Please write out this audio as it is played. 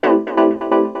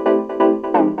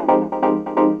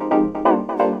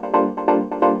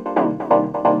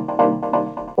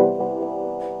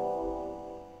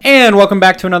And welcome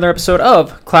back to another episode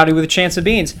of Cloudy with a Chance of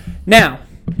Beans. Now,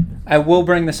 I will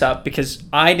bring this up because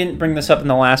I didn't bring this up in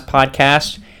the last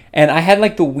podcast, and I had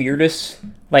like the weirdest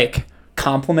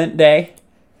compliment day.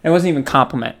 It wasn't even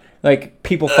compliment. Like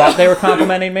people thought they were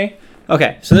complimenting me.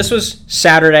 Okay, so this was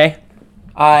Saturday.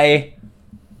 I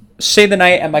stayed the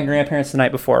night at my grandparents' the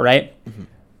night before, right? Mm-hmm.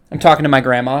 I'm talking to my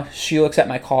grandma. She looks at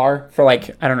my car for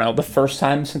the first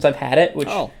time since I've had it, which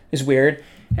is weird.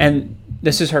 And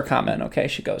this is her comment, okay?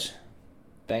 She goes,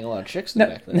 bang a lot of chicks in the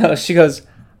back there. No, she goes,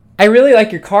 I really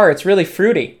like your car. It's really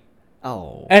fruity.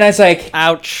 Oh. And I was like...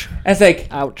 Ouch. I was like...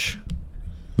 Ouch.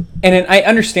 And then I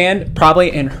understand,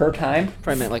 probably in her time...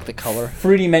 Probably meant like the color.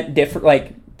 Fruity meant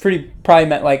different, fruity probably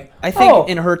meant like... I think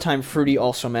in her time, fruity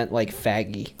also meant like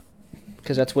faggy.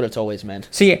 Because that's what it's always meant.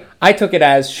 See, I took it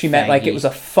as she meant like it was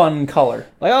a fun color.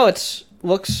 Like,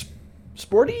 looks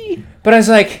sporty. But I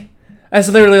was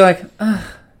literally like,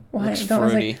 why? Looks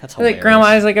fruity. That's hilarious. I was like, Grandma,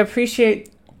 I was like, I appreciate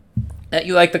that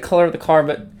you like the color of the car,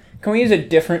 but can we use a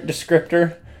different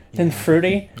descriptor than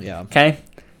fruity? Yeah. Okay?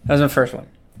 That was my first one.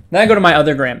 Then I go to my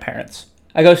other grandparents.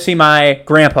 I go see my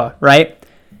grandpa, right?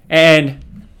 And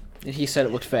he said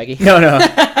it looked faggy. No.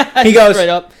 He goes straight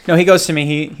up. No, he goes to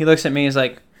me. He looks at me. He's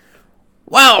like,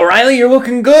 "Wow, Riley, you're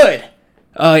looking good.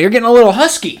 You're getting a little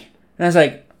husky." And I was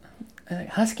like,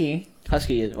 "Husky?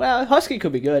 Husky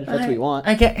could be good if that's what you want."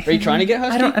 Are you trying to get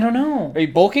husky? I don't know. Are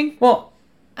you bulking? Well,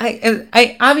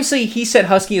 I obviously he said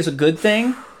husky is a good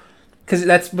thing because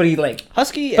that's what he like.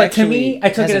 Husky, but to me, I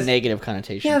took has it a as negative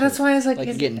connotation. Yeah, that's why I was like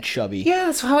getting chubby. Yeah,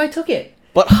 that's how I took it.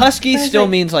 But husky still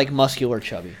means like muscular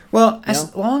chubby. Well,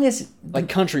 as long as like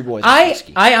country boys.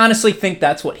 I honestly think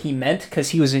that's what he meant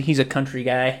because he's a country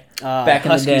guy back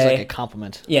in the day. Husky's like a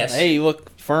compliment. Yes. Hey, you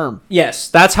look firm. Yes,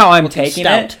 that's how I'm taking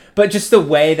it. But just the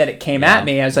way that it came at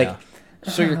me, I was like,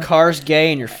 so your car's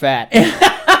gay and you're fat.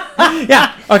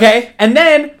 Yeah. Okay. And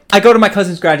then I go to my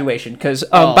cousin's graduation because,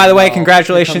 by the way,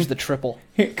 congratulations. Here comes the triple.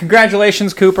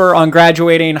 Congratulations, Cooper, on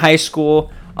graduating high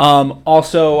school.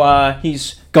 Also,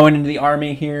 he's going into the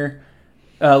Army here.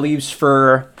 Leaves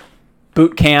for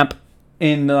boot camp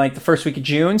in the first week of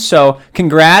June. So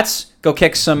congrats. Go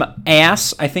kick some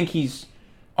ass. I think he's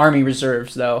Army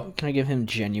Reserves, though. Can I give him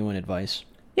genuine advice?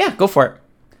 Yeah, go for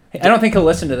it. I don't think he'll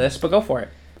listen to this, but go for it.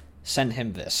 Send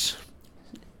him this.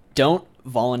 Don't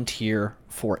volunteer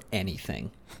for anything.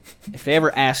 If they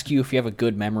ever ask you if you have a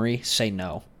good memory, say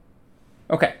no.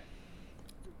 Okay.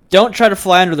 Don't try to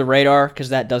fly under the radar, because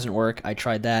that doesn't work. I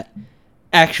tried that.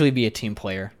 Actually be a team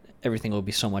player. Everything will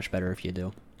be so much better if you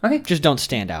do. Okay. Just don't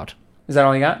stand out. Is that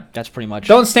all you got? That's pretty much.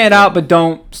 Don't stand out, but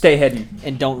don't stay hidden.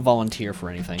 And don't volunteer for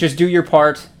anything. Just do your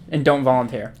part and don't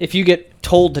volunteer. If you get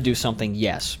told to do something,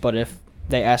 yes. But if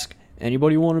they ask,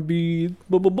 anybody want to be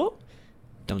blah, blah, blah?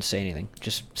 Don't say anything.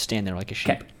 Just stand there like a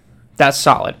sheep. Okay. That's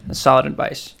solid. That's solid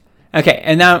advice. Okay,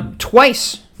 and now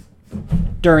twice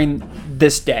during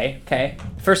this day, okay?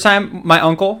 First time, my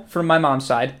uncle from my mom's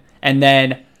side, and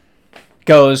then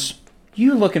goes,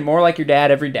 "You looking more like your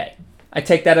dad every day." I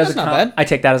take that as I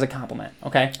take that as a compliment,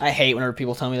 okay? I hate whenever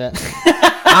people tell me that.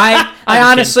 I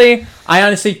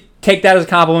honestly take that as a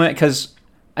compliment because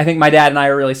I think my dad and I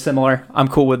are really similar. I'm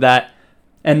cool with that.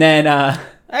 And then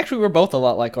actually, we're both a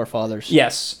lot like our fathers.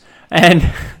 Yes.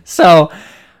 And so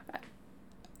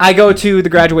I go to the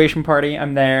graduation party.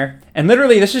 I'm there. And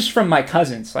literally, this is from my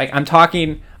cousins. I'm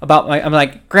talking about, I'm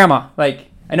like, Grandma, I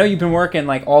know you've been working,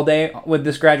 all day with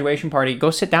this graduation party.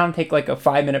 Go sit down and take, a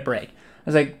 5-minute break. I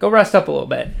was like, go rest up a little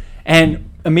bit. And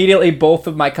immediately, both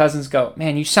of my cousins go,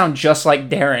 "Man, you sound just like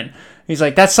Darren." He's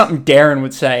like, "That's something Darren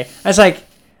would say." I was like,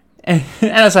 and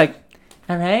I was like,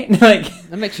 all right.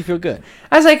 That makes you feel good.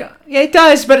 I was like, yeah, it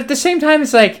does. But at the same time,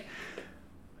 it's like,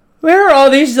 where are all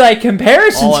these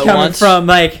comparisons coming from?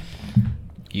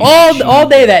 All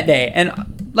day that day.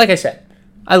 And like I said,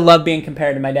 I love being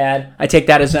compared to my dad. I take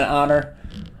that as an honor.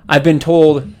 I've been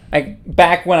told,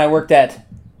 back when I worked at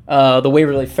the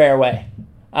Waverly Fairway,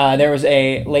 there was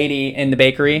a lady in the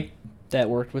bakery that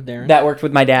worked with Darren. That worked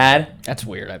with my dad. That's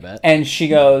weird, I bet. And she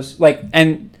goes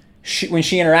when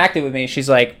she interacted with me, she's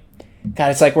like,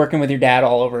 "God, it's like working with your dad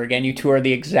all over again. You two are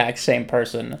the exact same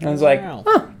person." And I was like,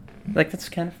 "Huh." That's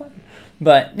kind of fun.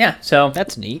 But yeah, so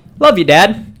that's neat. Love you,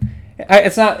 Dad.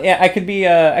 It's not. Yeah, I could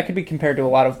be compared to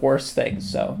a lot of worse things.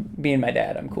 So being my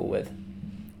dad, I'm cool with.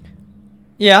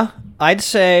 Yeah, I'd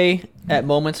say at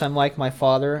moments I'm like my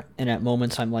father, and at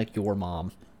moments I'm like your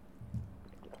mom.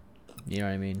 You know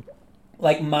what I mean?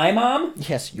 Like my mom?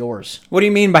 Yes, yours. What do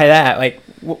you mean by that?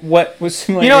 What was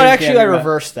similar? You know what? Actually, I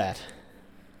reversed that.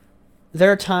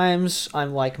 There are times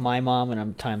I'm like my mom,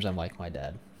 and times I'm like my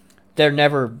dad. They're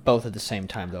never both at the same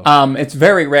time, though. It's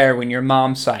very rare when your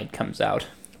mom's side comes out.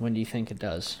 When do you think it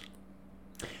does?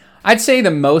 I'd say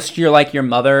the most you're like your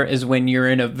mother is when you're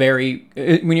in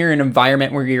an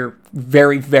environment where you're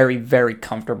very, very, very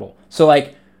comfortable. So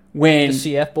like when The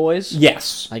CF boys?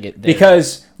 yes, I get there.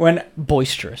 because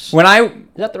Boisterous. when I Is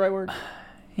that the right word?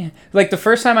 like the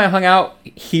first time I hung out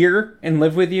here and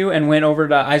lived with you and went over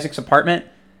to Isaac's apartment,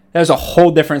 that was a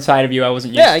whole different side of you I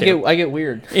wasn't used Yeah, to. I get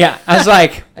weird. Yeah, I was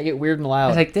like, I get weird and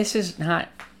loud. this is not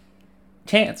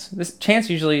Chance. This Chance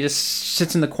usually just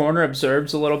sits in the corner,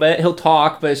 observes a little bit. He'll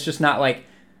talk, but it's just not like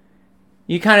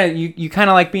you kind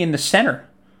of like being the center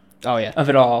oh yeah. of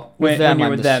it all when you're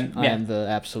with them. I Yeah, am the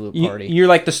absolute You- party. you're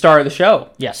like the star of the show.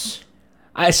 Yes.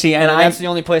 I see, and That's the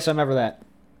only place I'm ever that.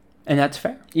 and that's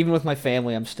fair. Even with my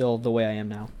family, I'm still the way I am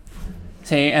now.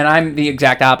 See, and I'm the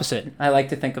exact opposite. I like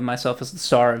to think of myself as the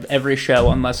star of every show,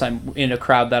 unless I'm in a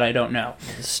crowd that I don't know.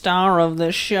 The star of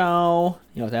the show.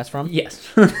 You know what that's from? Yes.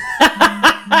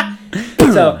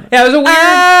 So yeah, it was a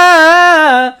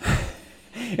weird.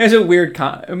 It was a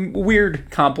weird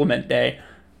compliment day,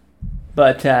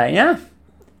 but yeah.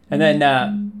 And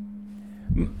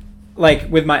then like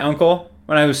with my uncle,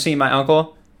 when I was seeing my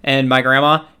uncle and my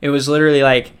grandma, it was literally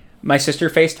like my sister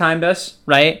FaceTimed us,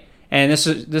 right? And this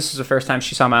is the first time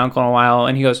she saw my uncle in a while,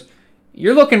 and he goes,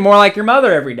 "You're looking more like your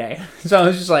mother every day." So I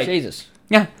was just like, Jesus.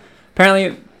 yeah.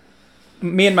 Apparently,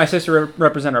 me and my sister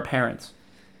represent our parents.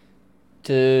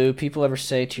 Do people ever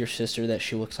say to your sister that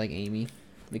she looks like Amy?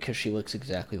 Because she looks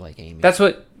exactly like Amy. That's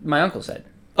what my uncle said.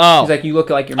 oh. He's like, "You look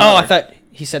like your mother." Oh, I thought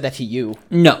he said that to you.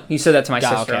 No, he said that to my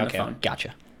Ah, sister on the phone.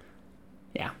 Gotcha.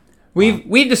 Yeah,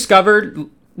 we've discovered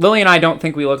Lily and I don't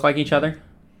think we look like each other.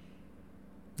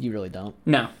 You really don't.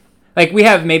 No, like we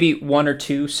have maybe one or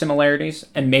two similarities,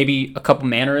 and maybe a couple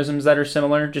mannerisms that are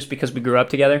similar, just because we grew up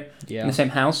together Yeah. in the same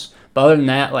house. But other than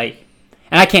that, like,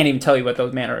 and I can't even tell you what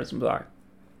those mannerisms are.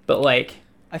 But like,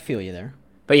 I feel you there.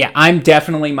 but yeah, I'm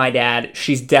definitely my dad.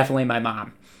 She's definitely my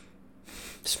mom.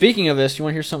 Speaking of this, you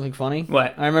want to hear something funny?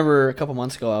 What? I remember a couple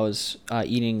months ago I was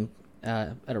eating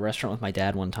at a restaurant with my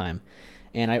dad one time,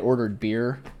 and I ordered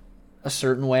beer a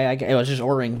certain way. I was just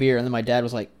ordering beer, and then my dad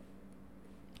was like,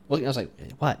 "Look," I was like,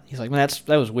 "What?" He's like, "Man,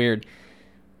 that was weird.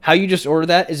 How you just ordered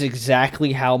that is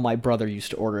exactly how my brother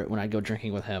used to order it when I'd go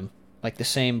drinking with him. Like the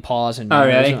same pause and Oh,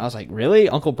 really? mannerism." I was like, "Really,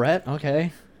 Uncle Brett?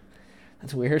 Okay,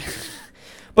 that's weird."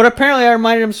 But apparently, I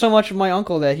reminded him so much of my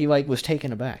uncle that he like was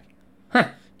taken aback. Huh.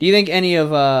 Do you think any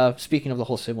of speaking of the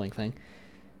whole sibling thing?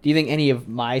 Do you think any of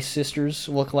my sisters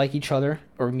look like each other,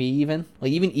 or me even?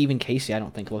 Like even Casey, I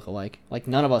don't think look alike. Like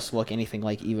none of us look anything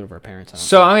like either of our parents. I don't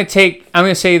So think. I'm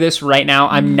gonna say this right now.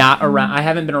 I'm not around. I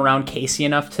haven't been around Casey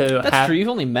enough to That's have true. You've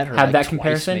only met her have like that twice,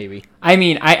 comparison. maybe. I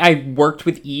mean, I worked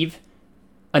with Eve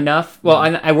enough. Well,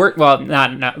 I worked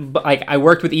not, but like I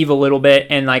worked with Eve a little bit,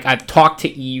 and like I've talked to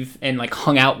Eve and like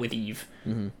hung out with Eve.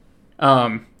 Mm-hmm.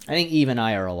 I I think Eve and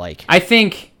I are alike,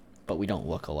 think but we don't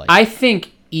look alike.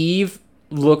 Eve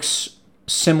looks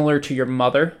similar to your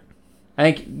mother. I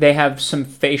think they have some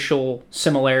facial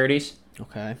similarities.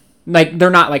 Okay. Like they're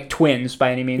not like twins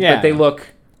by any means, Yeah. but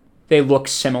they look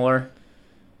similar.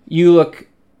 You look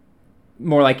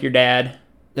more like your dad.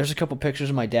 There's a couple pictures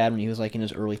of my dad when he was like in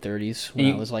his early 30s, when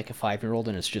You- I was like a 5-year-old,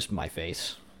 and it's just my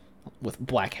face with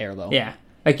black hair though. Yeah,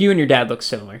 like you and your dad look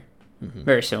similar, Mm-hmm.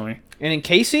 very similar. And in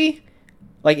Casey,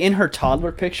 like in her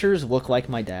toddler pictures, look like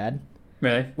my dad.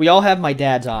 Really? We all have my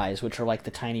dad's eyes, which are like the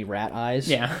tiny rat eyes.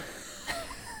 Yeah.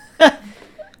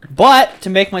 But to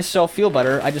make myself feel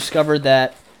better, I discovered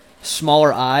that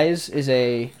smaller eyes is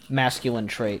a masculine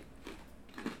trait,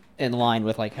 in line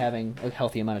with like having a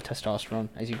healthy amount of testosterone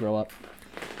as you grow up.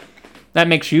 That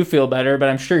makes you feel better, but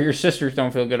I'm sure your sisters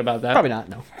don't feel good about that. Probably not,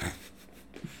 no.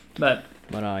 But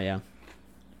But yeah,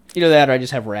 either that or I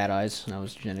just have rat eyes, and I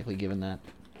was genetically given that.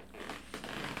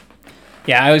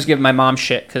 yeah, I always give my mom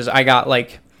shit because I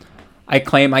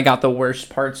claim I got the worst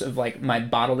parts of like my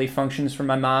bodily functions from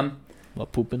my mom.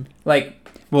 What, pooping? Like,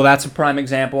 well, that's a prime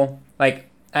example. Like,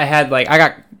 I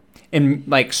got in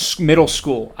like middle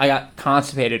school, I got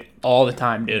constipated all the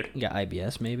time, dude. You got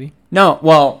IBS maybe? No,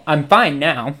 well, I'm fine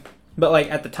now, but like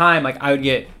at the time, like I would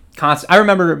get I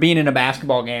remember being in a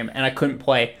basketball game and I couldn't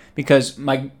play because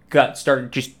my gut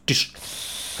started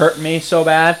just hurting me so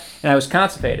bad, and I was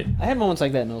constipated. I had moments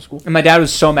like that in middle school. And my dad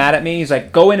was so mad at me. He's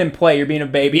like, "Go in and play. You're being a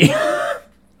baby."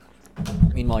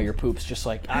 Meanwhile, your poop's just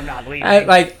like, I'm not leaving.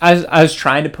 I was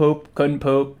trying to poop, couldn't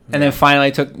poop, and then finally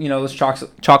I took those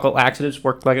chocolate laxatives,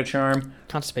 worked like a charm.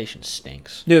 Constipation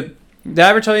stinks. Dude, did I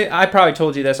ever tell you? I probably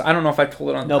told you this. I don't know if I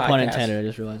told it on the No podcast. pun intended. I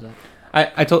just realized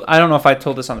that. I don't know if I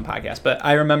told this on the podcast, but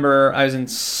I remember I was in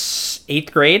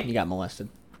 8th grade. You got molested.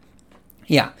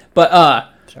 Yeah, but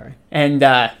Sorry. and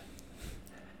I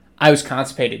was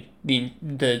constipated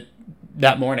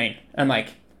that morning, and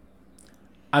like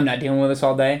I'm not dealing with this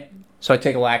all day, so I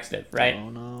take a laxative, right? Oh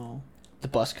no. The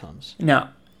bus comes. No.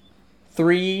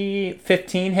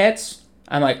 3:15 hits.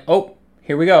 I'm like, oh,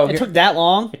 here we go. It took that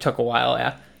long? It took a while,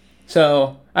 yeah.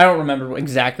 So I don't remember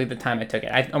exactly the time I took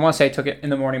it. I want to say I took it in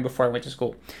the morning before I went to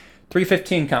school.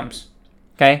 3:15 comes.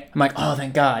 Okay? I'm like, oh,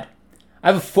 thank God. I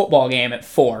have a football game at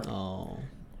 4. Oh.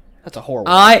 That's a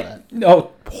horrible one.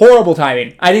 Oh, horrible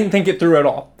timing. I didn't think it through at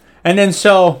all. And then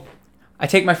so I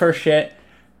take my first shit.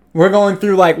 We're going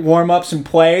through like warm-ups and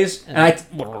plays, and I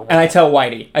tell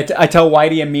Whitey. I tell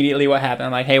Whitey immediately what happened.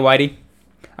 I'm like, hey, Whitey,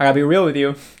 I gotta be real with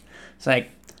you. It's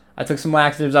like, I took some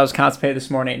laxatives. I was constipated this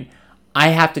morning. I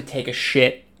have to take a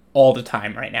shit all the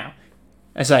time right now.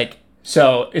 It's like,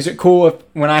 so is it cool if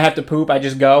when I have to poop, I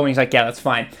just go? And he's like, yeah, that's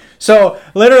fine. So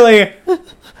literally,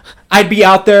 I'd be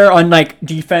out there on like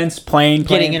defense playing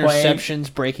Getting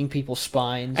interceptions, breaking people's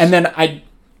spines. and then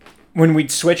when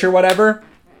we'd switch or whatever,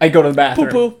 I'd go to the bathroom.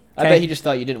 Poo-poo. I Okay? bet he just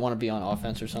thought you didn't want to be on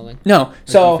offense or something. No.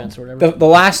 So defense or whatever. the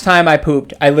last time I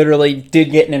pooped, I literally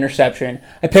did get an interception.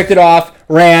 I picked it off,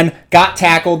 ran, got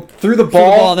tackled, threw the Threw the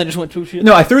ball. ball, then just went poop shit.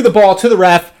 No, I threw the ball to the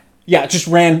ref. Yeah, just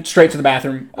ran straight to the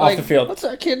bathroom off the field. What's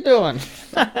that kid doing?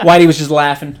 Whitey was just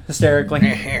laughing hysterically.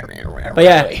 But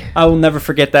yeah, I will never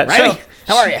forget that. Riley,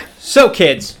 how are you? So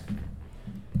kids,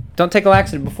 don't take a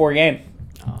laxative before a game.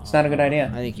 It's not a good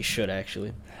idea. I think you should,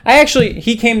 actually.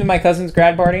 He came to my cousin's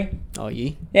grad party. Oh,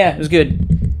 ye? Yeah, it was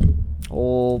good.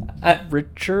 Old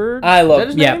Richard? I Is love, that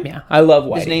his yeah, name? yeah. I love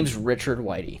Whitey. His name's Richard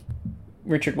Whitey.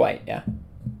 Richard White, yeah.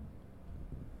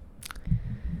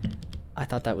 I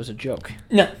thought that was a joke.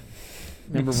 No.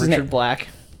 Remember It's his Richard name. Black?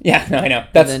 Yeah, no, I know.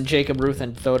 And then Jacob Ruth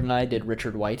and Thode and I did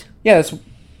Richard White. Yeah,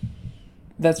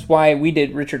 that's why we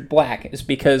did Richard Black, is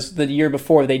because the year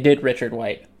before they did Richard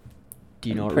White. Do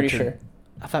you know what Pretty Richard... sure.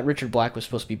 I thought Richard Black was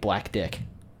supposed to be Black Dick.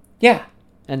 Yeah.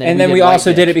 And And then then we did White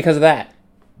also Dick. did it because of that.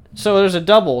 So there's a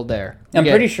double there. You I'm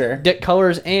get pretty sure. Dick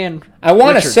Colors and I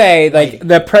want to Richard say like Whitey.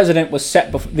 the president was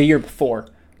set the year before,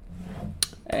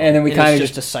 and then we And kind it's of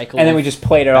just a cycle and then of we just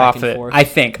played it back off and it. forth. I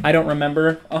think I don't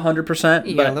remember 100%,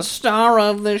 You're but the star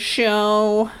of the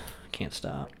show. Can't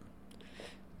stop.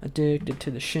 Addicted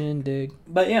to the shindig.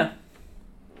 yeah.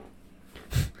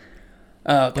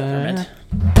 Oh, government.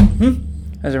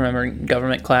 I was remembering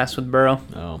government class with Burrow,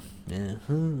 Oh, yeah.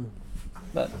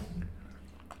 but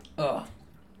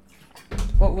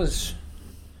what was?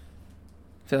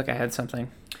 I feel like I had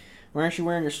something Why aren't you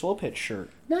wearing your slow pitch shirt?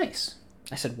 nice.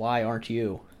 I said, why aren't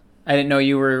you? I didn't know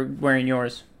you were wearing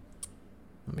yours.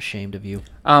 I'm ashamed of you.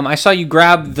 I saw you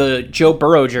grab the Joe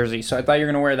Burrow jersey, so I thought you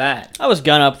were gonna wear that. I was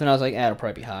gun up, then I was like, it'll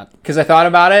probably be hot. Because I thought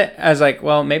about it, I was like,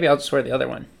 well, maybe I'll just wear the other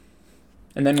one,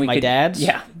 and then we My could. dad's?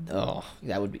 Yeah. Oh,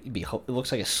 that would be it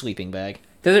looks like a sleeping bag.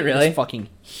 Does it really? It's fucking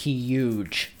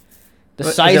huge. The Is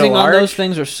it a sizing on large? those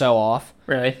things are so off.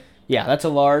 Really? Yeah, that's a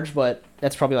large, but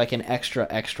that's probably like an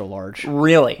extra large.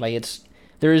 Really? Like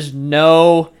there is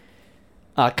no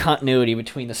continuity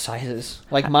between the sizes.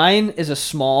 Like mine is a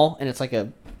small and it's like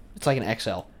an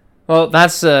XL. Well,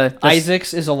 that's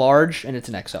Isaac's is a large and it's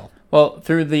an XL. well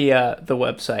through the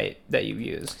website that you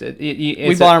used.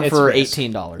 We bought them for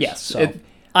 $18. Yes. So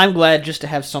I'm glad just to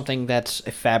have something that's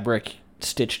a fabric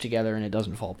stitched together and it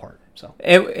doesn't fall apart. So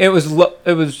it was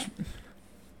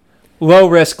low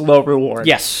risk, low reward.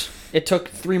 yes, it took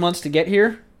 3 months to get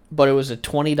here, but it was a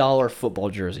 $20 football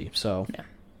jersey. So Yeah.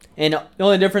 and the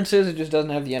only difference is it just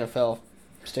doesn't have the NFL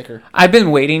sticker. I've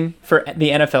been waiting for the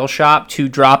NFL shop to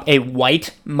drop a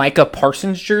white Micah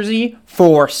Parsons jersey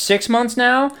for 6 months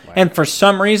now, and for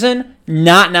some reason,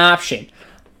 not an option.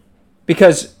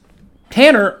 Because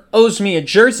Tanner owes me a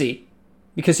jersey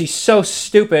because he's so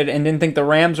stupid and didn't think the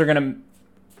Rams are going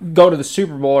to go to the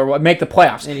Super Bowl or what, make the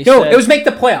playoffs. And he No, said- it was make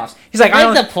the playoffs. He's like, I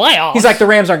don't. Make the playoffs? He's like, the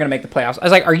Rams aren't going to make the playoffs. I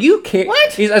was like, are you kidding?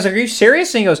 What? I was like, are you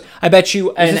serious? And he goes, I bet you.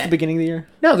 Is And, this the beginning of the year?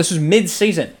 no, this was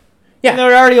mid-season. Yeah.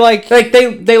 They're already like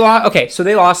They lost. Okay, so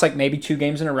they lost like maybe 2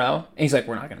 games in a row, and he's like,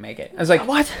 "We're not gonna make it." I was like,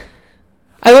 what?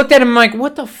 I looked at him like,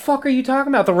 "What the fuck are you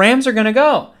talking about? The Rams are gonna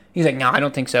go." He's like, "No, I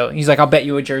don't think so." He's like, "I'll bet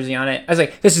you a jersey on it." I was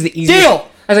like, "This is the easiest Deal!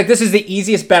 I was like, "This is the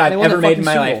easiest bet They I've won the ever made in fucking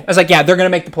my Super life." Bowl. I was like, "Yeah, they're gonna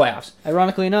make the playoffs."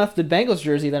 Ironically enough, the Bengals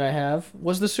jersey that I have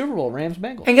was the Super Bowl Rams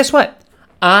Bengals. And guess what?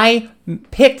 I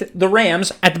picked the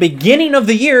Rams at the beginning of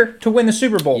the year to win the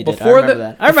Super Bowl You did. I before remember the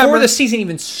that. I remember. before the season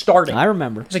even started. I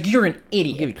remember. I was like, "You're an I'll give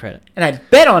you idiot." credit. And I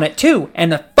bet on it too,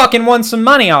 and I fucking won some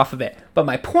money off of it. But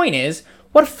my point is,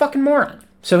 what a fucking moron.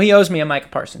 So he owes me a Micah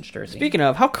Parsons jersey. Speaking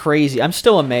of, how crazy! I'm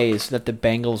still amazed that the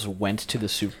Bengals went to the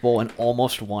Super Bowl and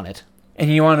almost won it. And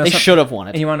you want to know They something- should have won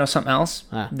And it. you want to know something else?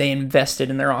 Huh. They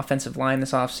invested in their offensive line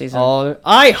this offseason. Oh,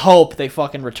 I hope they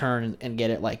fucking return and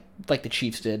get it like the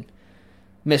Chiefs did.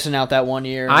 missing out that one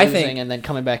year, I losing, think- and then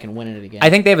coming back and winning it again. I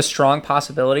think they have a strong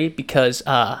possibility because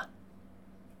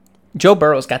Joe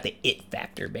Burrow's got the it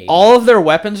factor, baby. all of their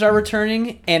weapons are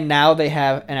returning, and now they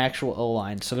have an actual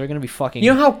O-line, so they're going to be fucking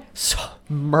You know how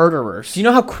murderers. Do you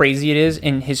know how crazy it is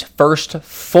in his first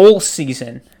full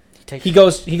season? He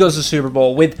goes to Super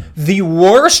Bowl with the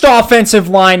worst offensive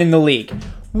line in the league.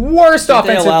 Worst Didn't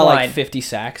they offensive allow line. like 50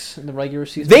 sacks in the regular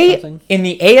season or something? They in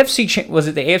the AFC was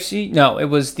it the AFC? No, it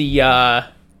was the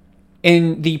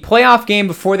in the playoff game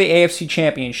before the AFC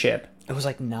Championship. It was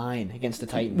like 9 against the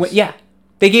Titans. Yeah.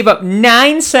 They gave up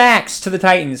 9 sacks to the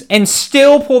Titans and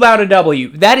still pulled out a W.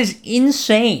 That is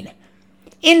insane.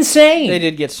 Insane. They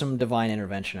did get some divine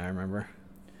intervention, I remember.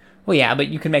 Well, yeah, but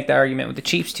you can make that argument with the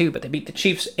Chiefs too. But they beat the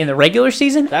Chiefs in the regular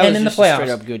season That and was in the just a playoffs. straight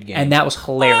up good game. And that was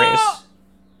hilarious.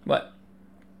 What?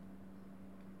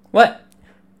 What?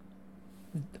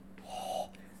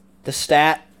 The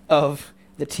stat of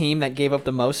the team that gave up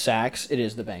the most sacks, it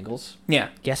is the Bengals. Yeah.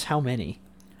 Guess how many?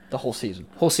 The whole season.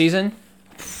 Whole season.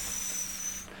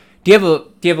 Do you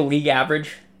have a league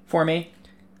average for me?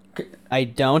 I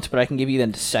don't, but I can give you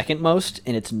the second most,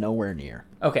 and it's nowhere near.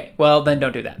 Okay. Well, then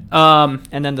don't do that.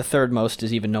 And then the third most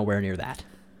is even nowhere near that.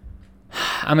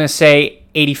 I'm gonna say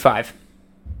 85.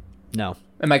 No.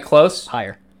 Am I close?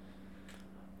 Higher.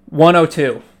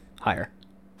 102. Higher.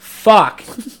 Fuck.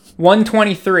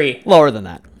 123. Lower than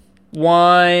that.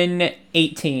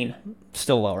 118.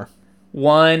 Still lower.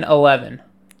 111.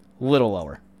 Little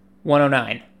lower.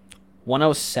 109.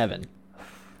 107.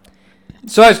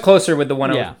 So I was closer with the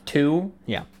 102.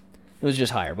 Yeah. It was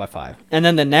just higher by 5. And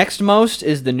then the next most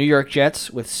is the New York Jets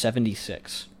with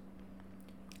 76.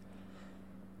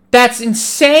 That's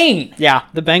insane. Yeah,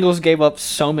 the Bengals gave up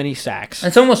so many sacks.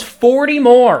 It's almost 40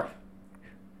 more.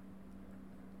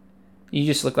 You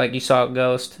just look like you saw a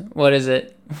ghost. What is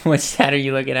it? What stat are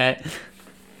you looking at?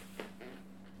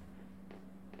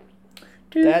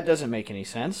 That doesn't make any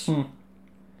sense.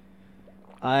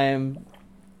 I'm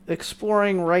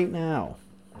exploring right now.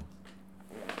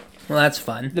 Well, that's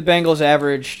fun. The Bengals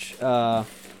averaged... no,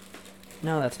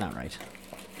 that's not right.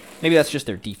 Maybe that's just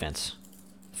their defense.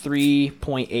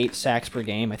 3.8 sacks per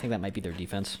game. I think that might be their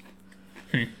defense.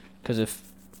 Because if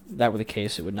that were the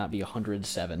case, it would not be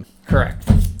 107. Correct.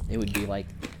 It would be like...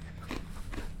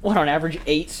 What, on average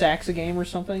 8 sacks a game or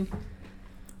something?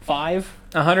 5?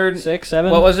 100. 6?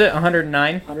 7? What was it?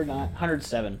 109? 109,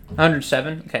 107.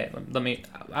 107? Okay, let me...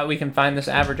 we can find this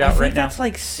average I out think right now. that's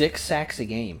like 6 sacks a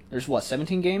game. There's what,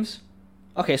 17 games?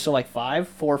 Okay, so like 4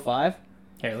 or 5?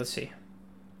 Here, let's see.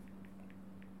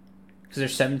 Because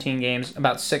there's 17 games,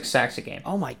 about 6 sacks a game.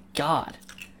 Oh my god.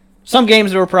 Some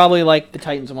games there were probably like the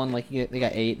Titans won like they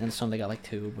got 8, and some they got like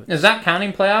 2. But Is that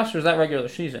counting playoffs or is that regular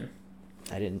season?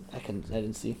 I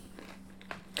didn't see.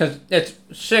 Because it's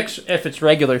 6 if it's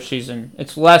regular season.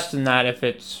 It's less than that if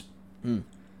it's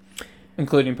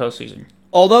including postseason.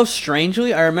 Although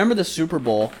strangely, I remember the Super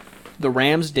Bowl. The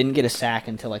Rams didn't get a sack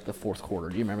until like the 4th quarter.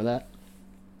 Do you remember that?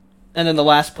 And then the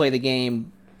last play of the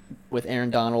game with Aaron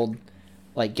Donald,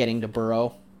 like getting to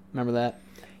Burrow. Remember that?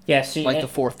 Yeah, see, Like the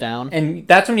 4th down. and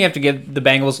that's when you have to give the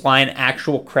Bengals line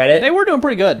actual credit. They were doing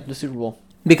pretty good the Super Bowl.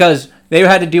 Because they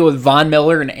had to deal with Von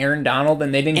Miller and Aaron Donald,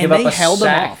 and they didn't give up a held them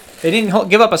sack. off. They didn't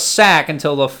give up a sack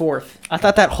until the 4th. I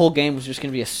thought that whole game was just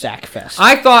going to be a sack fest.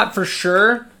 I thought for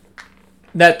sure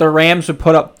that the Rams would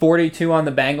put up 42 on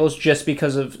the Bengals just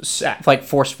because of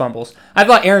forced fumbles. I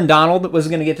thought Aaron Donald was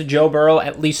going to get to Joe Burrow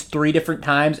at least 3 different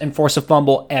times and force a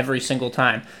fumble every single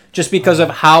time, just because of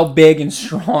how big and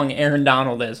strong Aaron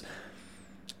Donald is.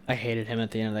 I hated him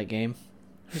at the end of that game.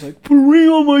 He's like, put a ring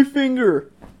on my finger.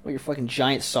 Oh, your fucking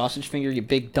giant sausage finger, you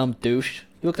big dumb douche.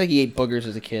 You look like he ate boogers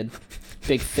as a kid.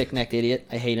 Big thick-necked idiot.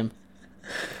 I hate him.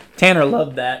 Tanner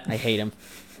loved that. I hate him.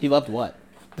 He loved what?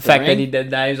 The fact ring? that he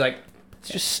did that, he was like, It's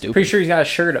just stupid. pretty sure he's got a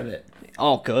shirt of it.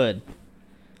 Oh, good.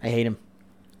 I hate him.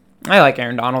 I like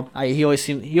Aaron Donald. He always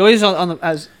he's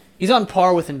on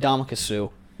par with Ndamukong Suh.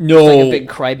 No. He's like a big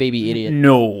crybaby idiot.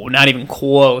 No, not even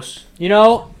close. You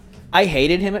know, I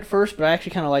hated him at first, but I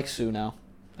actually kind of like Suh now.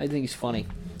 I think he's funny.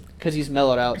 Because he's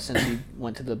mellowed out since he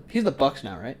went to he's the Bucks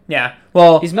now, right? Yeah.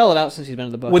 Well, He's mellowed out since he's been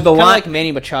to the Bucks. With the Kinda li- like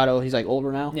Manny Machado, he's like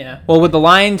older now. yeah. Well, with the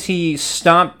Lions, he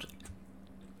stomped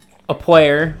a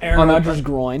player. Aaron on the- Rodgers'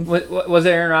 groin. Was it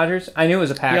Aaron Rodgers? I knew it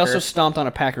was a Packer. He also stomped on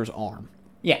a Packer's arm.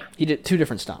 Yeah. He did 2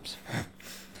 different stomps.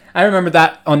 I remember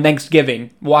that on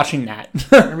Thanksgiving, watching that.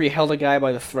 Remember he held a guy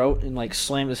by the throat and like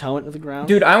slammed his helmet to the ground?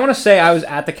 Dude, I want to say I was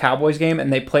at the Cowboys game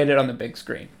and they played it on the big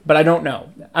screen, but I don't know.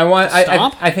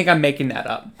 Stomp? I think I'm making that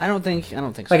up. I don't think so.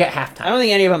 Like at halftime. I don't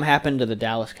think any of them happened to the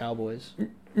Dallas Cowboys.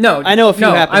 No, I know a few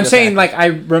No, happened I'm to saying Packers. like I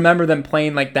remember them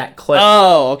playing like that clip.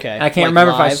 Oh, okay. I can't Like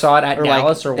remember if I live saw it at or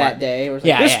Dallas like or that what. day. Or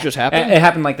Yeah, this yeah. just happened. It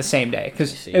happened like the same day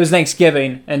because see. it was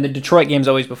Thanksgiving and the Detroit game's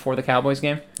always before the Cowboys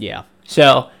game. Yeah.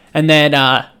 So and then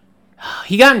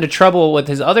he got into trouble with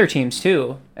his other teams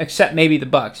too, except maybe the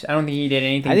Bucks. I don't think he did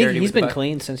anything. I think dirty he's with the been Bucs.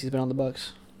 clean since he's been on the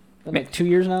Bucks. Been like 2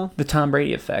 years now. The Tom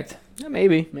Brady effect. Yeah,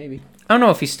 maybe. I don't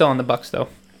know if he's still on the Bucks though.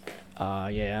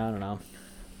 Yeah, I don't know.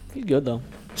 He's good though.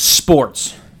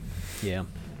 Sports. Yeah.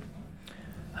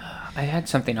 I had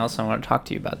something else I want to talk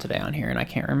to you about today on here, and I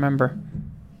can't remember.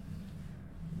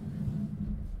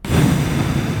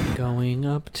 Going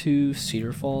up to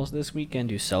Cedar Falls this weekend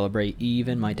to celebrate Eve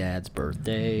and my dad's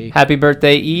birthday. Happy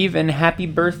birthday, Eve, and happy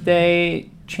birthday,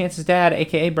 Chance's dad,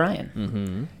 a.k.a. Brian.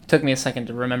 Mm-hmm. It took me a second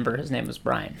to remember his name was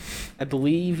Brian. I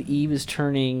believe Eve is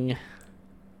turning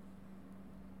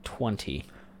 20.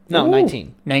 No, Ooh.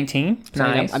 19. 19? So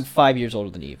Nice. I'm 5 years older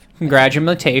than Eve.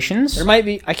 Congratulations. There might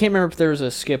be, I can't remember if there was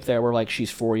a skip there where like she's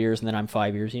 4 years and then I'm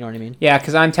 5 years. You know what I mean? Yeah,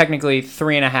 because I'm technically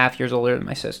 3.5 years older than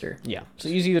my sister. Yeah. So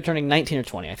he's either turning 19 or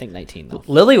 20. I think 19 though.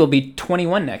 Lily will be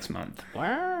 21 next month.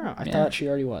 Wow. I Yeah. thought she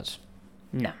already was.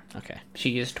 No, Okay.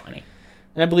 she is 20.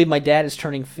 And I believe my dad is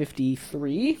turning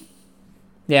 53.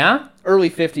 Yeah? Early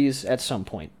 50s at some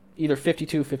point. Either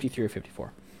 52, 53, or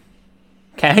 54.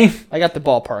 Okay. I got the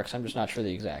ballparks. I'm just not sure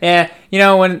the exact. Yeah, you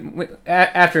know,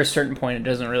 after a certain point, it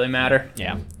doesn't really matter.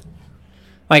 Yeah.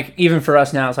 Like, even for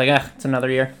us now, it's like, it's another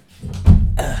year.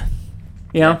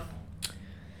 You know?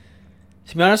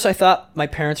 To be honest, I thought my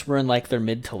parents were in like their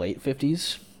mid to late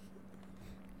 50s.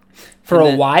 For And a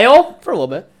then- while? For a little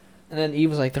bit. And then Eve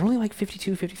was like, they're only like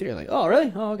 52, 53. I'm like, oh,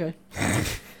 really? Oh, okay.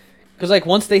 Because like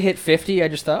once they hit 50, I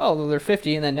just thought, oh, well, they're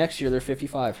 50. And then next year they're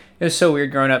 55. It was so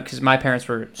weird growing up because my parents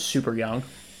were super young.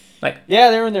 Yeah,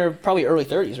 they're in their probably early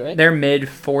 30s, right? They're mid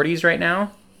 40s right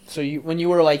now. So when you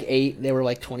were like 8, they were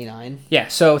like 29. Yeah,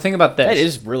 so think about this. That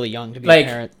is really young to be like, a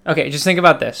parent. okay, just think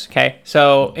about this, okay?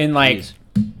 So in like Jeez.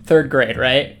 third grade,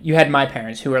 right? You had my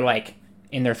parents who were like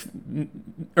in their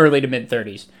early to mid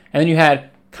 30s. And then you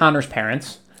had Connor's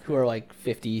parents Who are like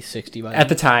 50, 60 by at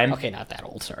the time. Okay, not that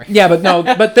old, sorry. Yeah, but no,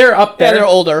 but they're up there. Yeah, they're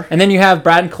older. And then you have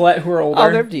Brad and Colette who are older.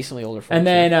 Oh, they're decently older folks. And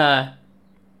then,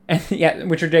 and yeah,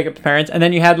 which are Jacob's parents. And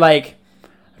then you had like,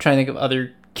 I'm trying to think of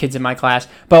other kids in my class,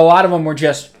 but a lot of them were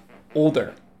just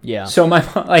older. yeah. So my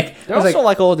mom, like, They're I was also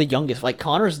like, like all the youngest. Like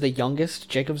Connor's the youngest,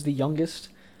 Jacob's the youngest,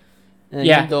 and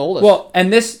yeah, you're the oldest. Well,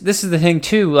 and this is the thing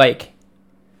too. Like,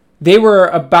 they were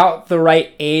about the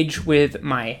right age with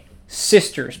my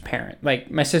sister's parent, like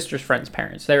my sister's friend's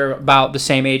parents. They were about the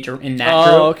same age in that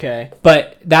group. oh, okay.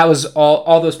 But that was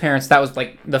all those parents. That was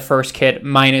like the first kid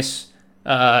minus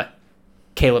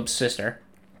Caleb's sister.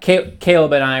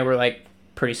 Caleb and I were like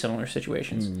pretty similar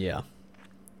situations Yeah.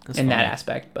 That's in that funny.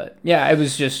 aspect. But yeah,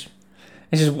 it's just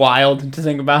wild to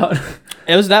think about.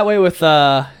 It was that way with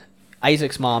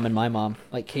Isaac's mom and my mom.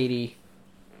 Like Katie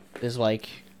is like,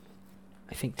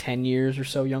 I think 10 years or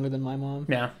so younger than my mom.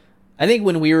 Yeah. I think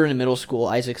when we were in middle school,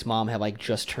 Isaac's mom had like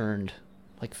just turned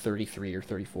like 33 or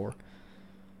 34.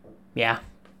 Yeah.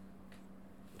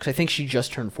 Because I think she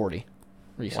just turned 40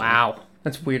 recently. Wow.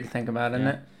 That's weird to think about, isn't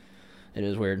Yeah. it? It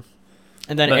is weird.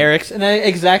 And then But- in the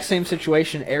exact same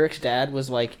situation, Eric's dad was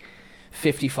like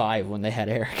 55 when they had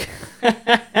Eric.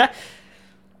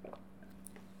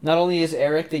 Not only is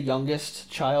Eric the youngest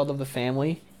child of the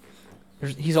family,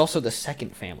 he's also the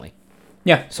second family.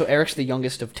 Yeah. So Eric's the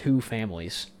youngest of 2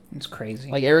 families. It's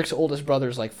crazy. Like Eric's oldest brother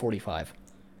is like 45.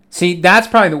 See, that's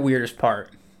probably the weirdest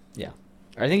part. Yeah.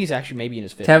 Or I think he's actually maybe in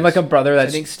his 50s. To have like a brother I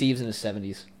that's think Steve's in his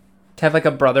 70s. to have like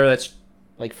a brother that's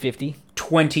Like 50.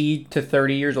 20 to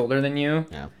 30 years older than you,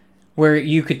 Yeah. where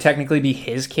you could technically be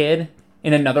his kid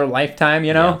in another lifetime,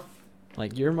 you know? Yeah.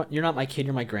 Like you're not my kid,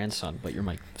 you're my grandson, but you're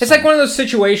my It's son. like one of those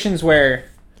situations where,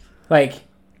 like,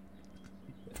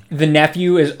 the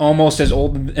nephew is almost as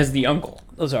old as the uncle.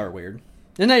 Those are weird.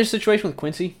 Isn't that your situation with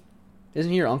Quincy? Isn't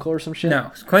he your uncle or some shit?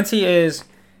 No, Quincy is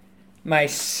my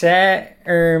he's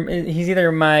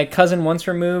either my cousin once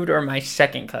removed or my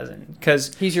second cousin.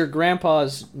 Because, He's your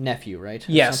grandpa's nephew, right?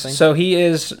 Or yes, something? so he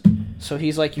is So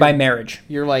he's like by your, marriage.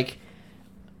 you're like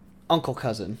uncle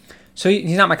cousin. So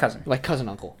he's not my cousin. Like cousin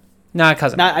uncle. Not a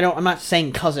cousin. I'm not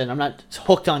saying cousin. I'm not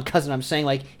hooked on cousin. I'm saying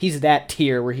like he's that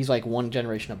tier where he's like one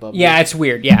generation above. Yeah, you. it's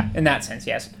weird. Yeah, in that sense,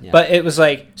 yes. Yeah. But it was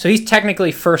like, so he's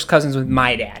technically first cousins with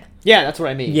my dad. Yeah, that's what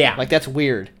I mean. Yeah. Like that's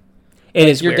weird. It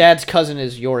is Your weird. dad's cousin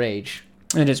is your age.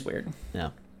 It is weird. Yeah.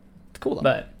 It's cool though.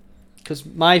 But Because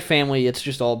my family, it's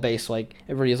just all based like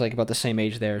everybody is like about the same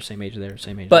age there, same age there,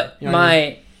 same age. but there. You know what I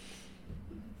mean?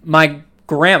 my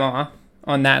grandma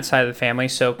on that side of the family,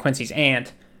 so Quincy's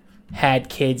aunt, had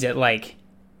kids at like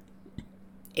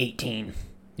 18.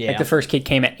 Yeah. Like the first kid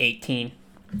came at 18.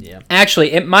 Yeah.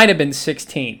 Actually, it might have been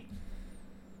 16.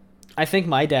 I think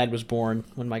my dad was born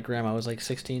when my grandma was like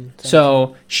 16. 17.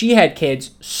 So she had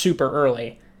kids super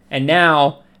early. And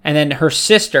then her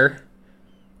sister,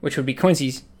 which would be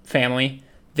Quincy's family,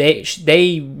 they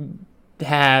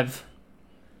have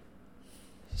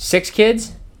 6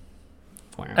 kids.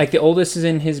 Wow. Like the oldest is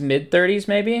in his mid-30s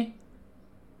maybe.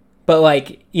 But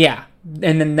like, yeah.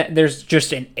 And then there's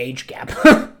just an age gap.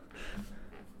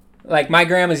 Like my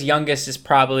grandma's youngest is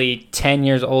probably 10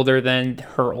 years older than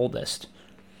her oldest.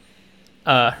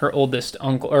 Her oldest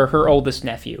uncle or her oldest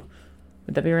nephew.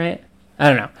 Would that be right? I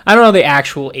don't know. I don't know the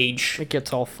actual age It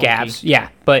gets all funky. gaps. Yeah,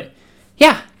 but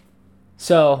yeah.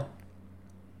 So,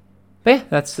 but yeah,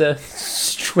 that's the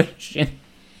situation.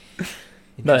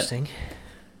 Interesting.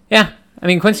 Yeah, I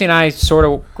mean Quincy and I sort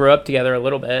of grew up together a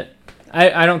little bit.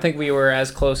 I don't think we were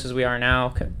as close as we are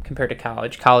now compared to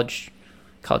college. College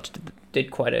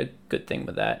did quite a good thing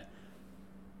with that.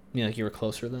 You know, like you were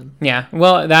closer then? Yeah,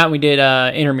 well, that we did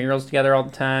intramurals together all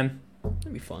the time,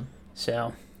 That'd be fun.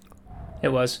 so it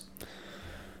was.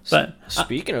 But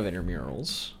Speaking of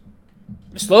intramurals,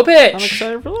 slow pitch. I'm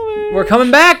excited for Louis. We're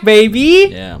coming back, baby.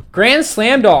 Yeah. Grand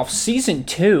Slam Golf Season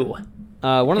 2.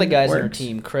 One of the guys on our Works.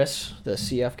 team, Chris, the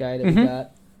CF guy that Mhm. we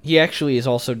got, he actually is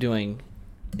also doing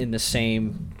in the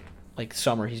same like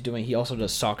summer. He also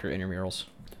does soccer intramurals.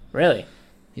 Really?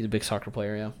 He's a big soccer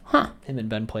player. Yeah. Huh. Him and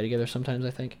Ben play together sometimes,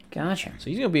 I think. Gotcha. So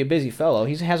he's gonna be a busy fellow.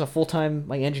 He has a full-time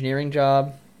like engineering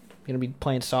job. Gonna be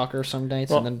playing soccer some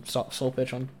nights, Well- and then slow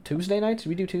pitch on Tuesday nights. Did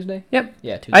we do Tuesday? Yep.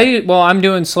 Yeah, Tuesday. I'm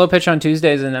doing slow pitch on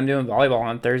Tuesdays and I'm doing volleyball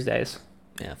on Thursdays.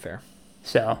 Yeah, fair.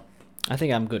 So, I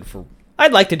think I'm good for.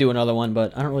 I'd like to do another one,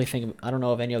 but I don't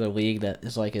know of any other league that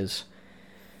is like as.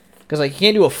 Because like you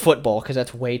can't do a football because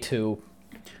that's way too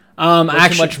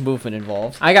actually, too much movement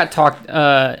involved. I got talked.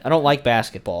 I don't like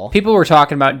basketball. People were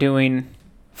talking about doing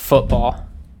football.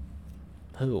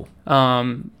 Who?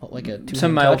 Like a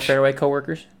Some of my old fairway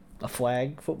coworkers. a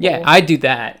flag football. Yeah, I do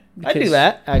that. I'd do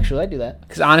that. Actually, I'd do that.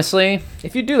 Because honestly,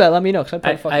 If you do that, let me know. Cause I'd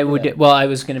probably fucking I do would. that. Well, I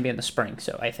was going to be in the spring,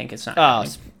 so I think it's not. Oh,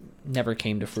 happening. never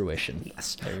came to fruition.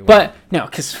 Yes. There you go. But no,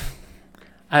 because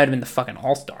I would have been the fucking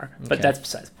all-star. But Okay. that's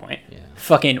besides the point. Yeah.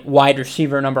 Fucking wide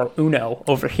receiver number uno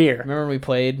over here. Remember when we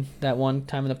played that one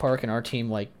time in the park and our team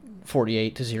like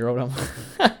 48-0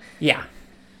 them? Yeah.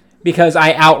 Because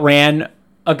I outran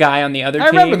a guy on the other I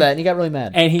team. remember that, and he got really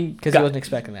mad And he because he got, wasn't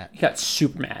expecting that. he got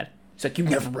super mad. He's like, you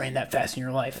never ran that fast in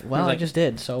your life. Well, He's I like, just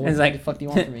did. So what it's the like- fuck do you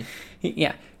want from me?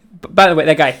 yeah. But by the way,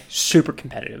 that guy, super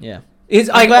competitive. Yeah, He's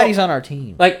I'm like, glad he's on our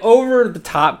team. like over the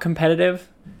top competitive.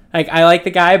 Like I like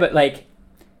the guy, but like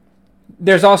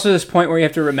there's also this point where you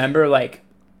have to remember like,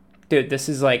 dude, this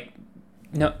is like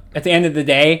no at the end of the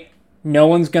day, no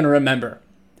one's gonna remember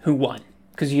who won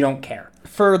because you don't care.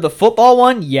 For the football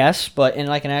one, yes, but in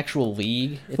like an actual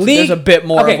league, League? there's a bit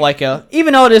more Okay. of like a.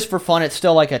 Even though it is for fun, it's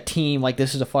still like a team. Like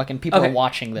this is a fucking people Okay. are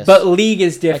watching this. But league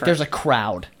is like different. there's a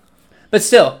crowd. But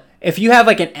still, if you have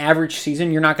like an average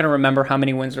season, you're not gonna remember how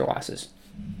many wins or losses.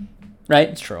 Right?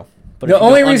 It's true. But The if you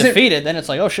only go reason- undefeated, then it's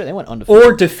like, oh shit, they went undefeated.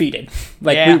 Or defeated.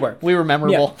 Like Yeah, we were. We were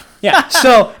memorable. Yeah.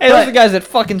 So Hey, those are the guys that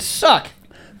fucking suck.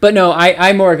 but no,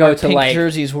 I more go to Pink like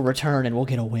jerseys will return and we'll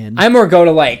get a win. I more go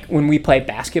to like when we play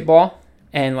basketball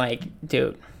and like,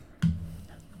 dude,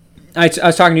 I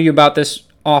was talking to you about this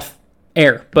off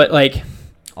air, but like,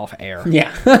 Off air.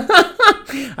 yeah,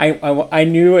 I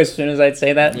knew as soon as I'd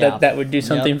say that Yeah. that would do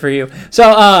something Yep. for you. So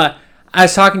I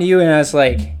was talking to you and I was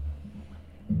like,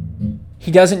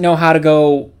 he doesn't know how to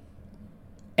go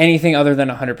anything other than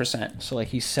 100%. So like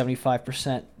he's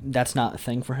 75%. That's not a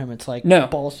thing for him. It's like No,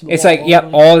 balls to the it's wall like all yep, the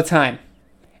way. all the time,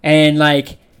 and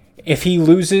like if he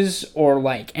loses or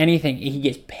like anything, he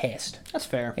gets pissed. That's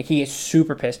fair. Like he gets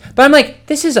super pissed. But I'm like,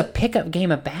 this is a pickup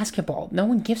game of basketball. No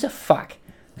one gives a fuck.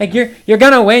 Like you're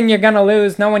gonna win, you're gonna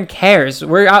lose. No one cares.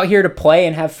 We're out here to play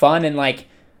and have fun and like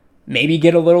maybe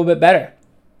get a little bit better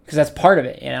because that's part of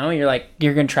it. You know,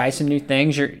 you're gonna try some new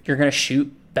things. You're gonna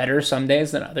shoot better some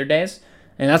days than other days,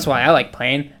 and that's why I like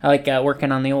playing. I like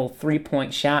working on the old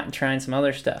 3-point shot and trying some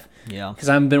other stuff. Yeah. Because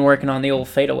I've been working on the old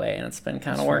fadeaway and it's been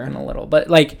kind of That's working fair. a little. But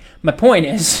like my point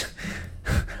is,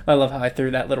 I love how I threw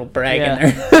that little brag Yeah.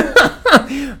 in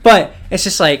there. But it's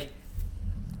just like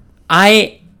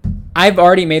I've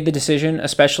already made the decision,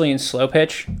 especially in slow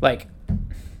pitch. Like,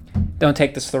 don't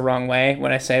take this the wrong way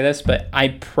when I say this, but I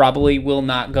probably will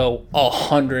not go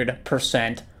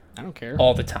 100% I don't care.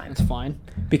 all the time That's fine.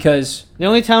 because The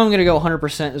only time I'm gonna go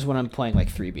 100% is when I'm playing like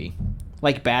 3B.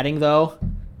 Like batting though,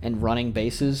 and running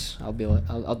bases, I'll be like,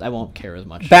 I won't care as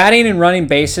much. batting and running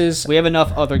bases. We have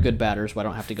enough other good batters, but I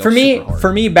don't have to go For super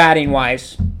hard. me, batting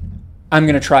wise, I'm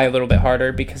going to try a little bit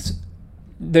harder because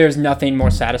there's nothing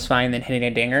more satisfying than hitting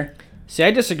a dinger. See,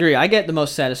 I disagree. I get the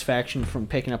most satisfaction from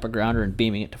picking up a grounder and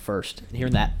beaming it to first and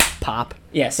hearing that pop.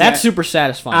 Yes, That's super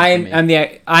satisfying for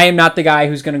me. I am not the guy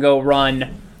who's going to go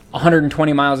run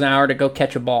 120 miles an hour to go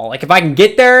catch a ball. Like, if I can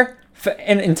get there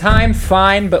in time,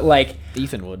 fine, but, like...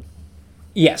 Ethan would.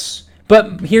 Yes.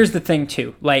 But here's the thing,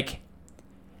 too. Like,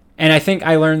 and I think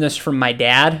I learned this from my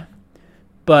dad,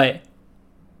 but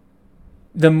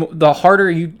the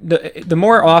harder you... The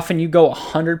more often you go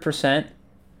 100%,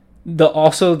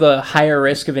 the higher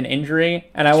risk of an injury,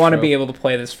 and I want to be able to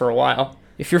play this for a while.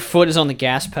 If your foot is on the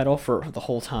gas pedal for the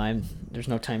whole time, there's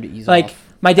no time to ease like, off.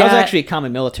 My dad, that was actually a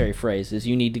common military phrase, is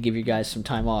you need to give your guys some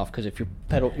time off, because if your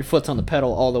foot's on the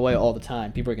pedal all the way, all the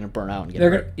time, people are going to burn out and get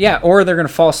hurt. Or they're going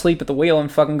to fall asleep at the wheel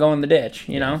and fucking go in the ditch,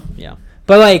 you know? Yeah.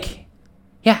 But, like,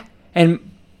 yeah.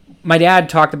 And my dad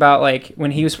talked about, like,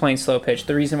 when he was playing slow pitch,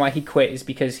 the reason why he quit is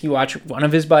because he watched one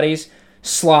of his buddies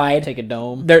slide. Take a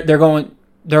dome. They're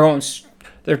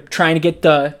trying to get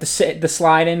the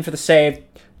slide in for the save,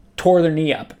 tore their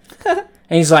knee up.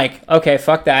 And he's like, okay,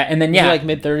 fuck that. And then, Was he like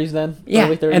mid-30s then? Yeah.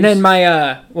 Early 30s? And then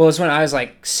it was when I was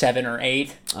like 7 or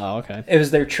 8. Oh, okay. It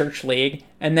was their church league.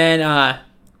 And then,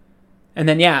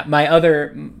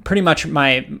 pretty much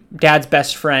my dad's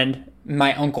best friend,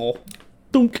 my uncle.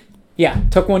 Dunk. Yeah,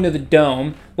 took one to the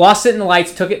dome, lost it in the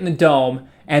lights, took it in the dome,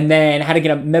 and then had to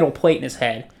get a metal plate in his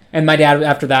head. And my dad,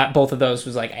 after that, both of those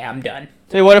was like, hey, I'm done.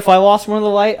 Tell you what, if I lost one of the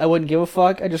light, I wouldn't give a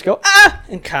fuck. I'd just go,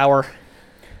 and cower.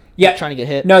 Yeah. Trying to get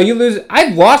hit. No, you lose.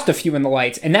 I've lost a few in the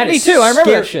lights, and that is Me too, I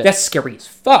remember that shit. That's scary as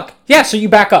fuck. Yeah, so you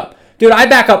back up. Dude, I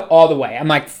back up all the way. I'm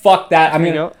like, fuck that. I'm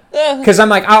going to... Because I'm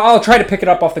like, I'll try to pick it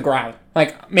up off the ground.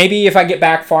 Like, maybe if I get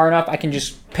back far enough, I can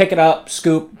just pick it up,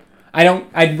 scoop.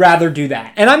 I'd rather do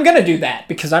that. And I'm going to do that,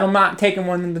 because I'm not taking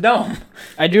one in the dome.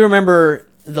 I do remember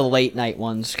the late night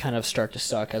ones kind of start to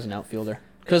suck as an outfielder.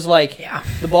 Because, like,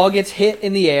 the ball gets hit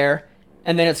in the air,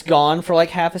 and then it's gone for, like,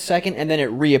 half a second, and then it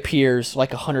reappears,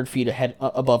 like, 100 feet ahead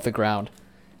above the ground.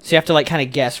 So you have to, like, kind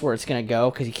of guess where it's going to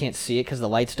go, because you can't see it, because the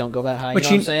lights don't go that high. You know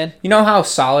what I'm saying? You know how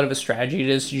solid of a strategy it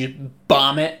is to just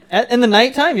bomb it? In the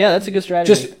nighttime? Yeah, that's a good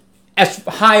strategy. Just as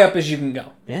high up as you can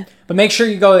go. Yeah. But make sure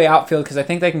you go to the outfield, because I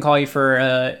think they can call you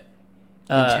for...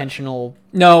 intentional...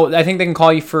 No, I think they can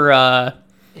call you for...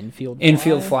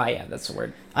 Infield fly, yeah, that's the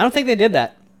word. I don't think they did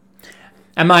that.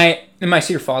 In my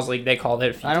Cedar Falls league, they called it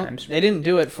a few times. They didn't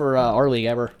do it for our league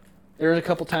ever. There was a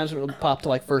couple times when it would pop to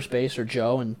like first base or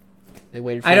Joe, and they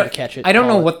waited for him to catch it. I don't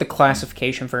know what the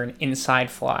classification for an inside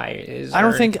fly is. I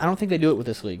don't think they do it with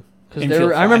this league, because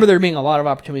I remember there being a lot of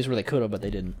opportunities where they could have, but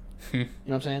they didn't. You know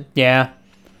what I'm saying? Yeah.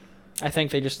 I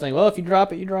think they just think, well, if you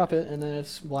drop it, you drop it, and then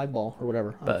it's live ball or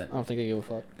whatever. But I don't think they give a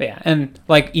fuck. But yeah, and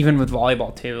like even with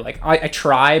volleyball too, like I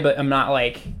try, but I'm not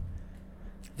like.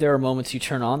 There are moments you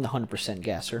turn on the 100%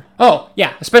 gasser. Oh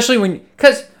yeah, especially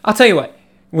because I'll tell you what,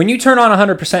 when you turn on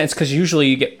 100%, it's because usually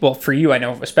you get, well, for you I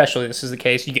know especially this is the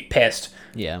case, you get pissed.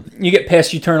 Yeah. You get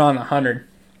pissed, you turn on 100.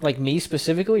 Like me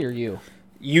specifically, or you?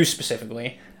 You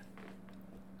specifically.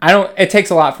 It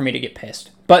takes a lot for me to get pissed,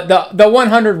 but the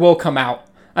 100 will come out.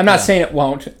 I'm not saying it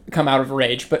won't come out of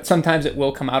rage, but sometimes it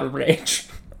will come out of rage.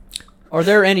 Are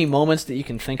there any moments that you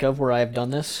can think of where I have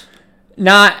done this?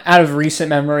 Not out of recent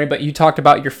memory, but you talked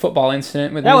about your football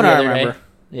incident with me the other I remember. Day.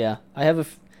 Yeah, I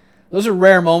have those are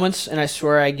rare moments, and I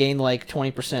swear I gained like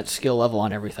 20% skill level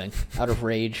on everything out of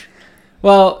rage.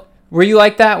 Well, were you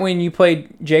like that when you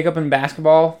played Jacob in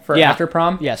basketball for after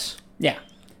prom? Yes. Yeah.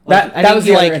 Like, that was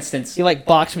the other instance. He like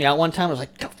boxed me out one time. I was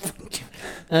like, "Go fucking do it."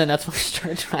 And then that's when I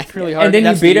started trying really hard. And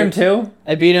then you beat him too?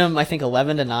 I beat him, I think,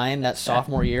 11-9 that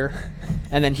sophomore year.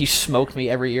 And then he smoked me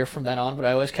every year from then on, but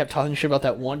I always kept talking shit about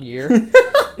that one year. And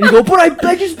you go, but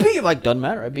I just beat you. Like, doesn't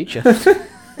matter, I beat you.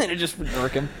 And it just would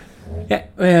irk him.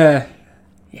 Yeah,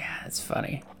 it's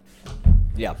funny.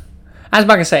 Yeah. I was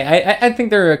about to say, I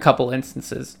think there are a couple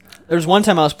instances. There was one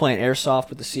time I was playing airsoft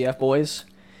with the CF boys,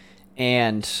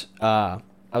 and I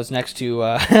was next to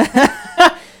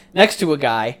a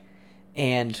guy,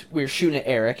 and we were shooting at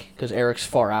Eric, because Eric's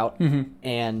far out,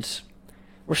 and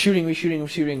we're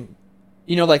shooting.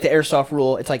 You know, like the airsoft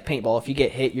rule, it's like paintball. If you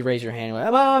get hit, you raise your hand, you're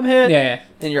like, I'm hit. Yeah.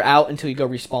 Then you're out until you go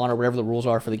respawn or whatever the rules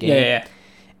are for the game. Yeah.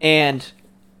 And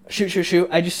shoot.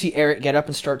 I just see Eric get up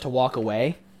and start to walk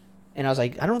away. And I was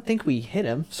like, I don't think we hit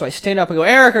him. So I stand up and go,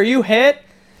 Eric, are you hit?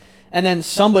 And then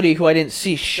somebody who I didn't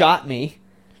see shot me.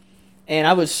 And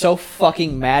I was so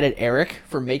fucking mad at Eric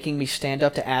for making me stand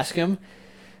up to ask him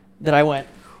that I went,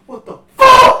 what the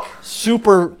fuck?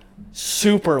 Super,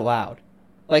 super loud.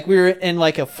 Like we were in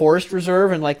like a forest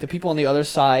reserve, and like the people on the other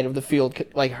side of the field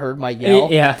like heard my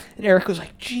yell. Yeah. And Eric was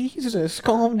like, Jesus,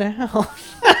 calm down.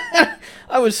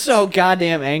 I was so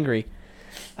goddamn angry.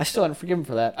 I still hadn't forgiven him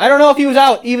for that. I don't know if he was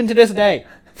out even to this day.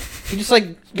 He just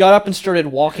like got up and started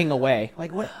walking away.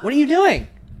 Like, what are you doing?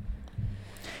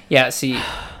 Yeah, see,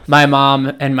 my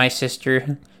mom and my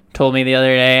sister told me the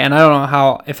other day, and I don't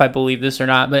know if I believe this or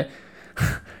not, but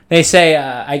they say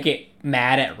I get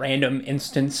mad at random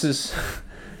instances,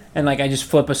 and like I just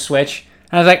flip a switch.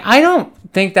 And I was like, I don't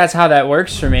think that's how that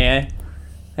works for me.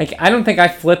 Like, I don't think I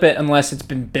flip it unless it's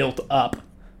been built up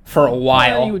for a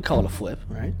while. Yeah, you would call it a flip,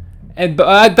 right? And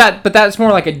but that's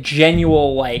more like a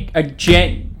genuine, like a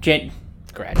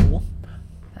Gradual.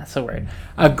 That's the word.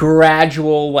 A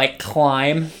gradual like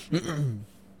climb.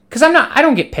 Because I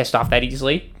don't get pissed off that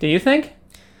easily. Do you think?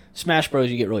 Smash Bros,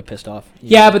 you get really pissed off.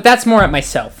 Yeah, but that's more at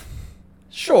myself.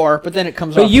 Sure, but then it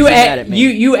comes But off you mad at me.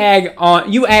 you egg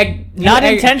Not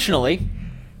intentionally.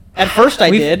 At first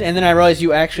I did, and then I realized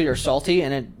you actually are salty,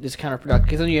 and it is counterproductive,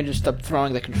 because then you just stop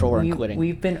throwing the controller and quitting.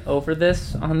 We've been over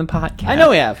this on the podcast. I know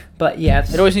we have. But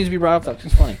yes. It always needs to be brought up, though, 'cause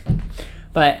it's funny.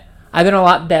 But I've been a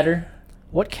lot better.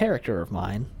 What character of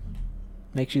mine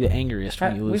makes you the angriest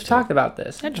when you lose? We've talked about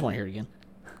this. I just want to hear it again.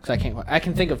 Because I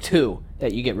can think of two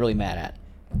that you get really mad at.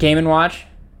 Game & Watch?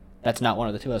 That's not one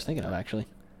of the two I was thinking of, actually.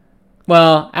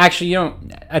 Well, actually, you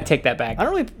don't... I take that back. I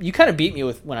don't really... You kind of beat me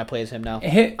with when I play as him now.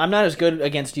 I'm not as good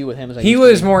against you with him as I used to be. He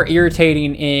was more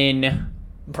irritating in...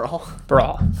 Brawl?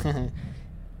 Brawl. It's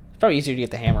probably easier to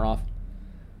get the hammer off.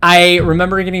 I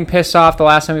remember getting pissed off the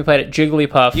last time we played at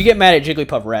Jigglypuff. You get mad at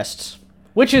Jigglypuff rests.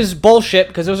 Which is bullshit,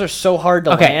 because those are so hard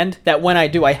to land that when I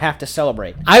do, I have to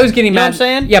celebrate. I was getting mad. What I'm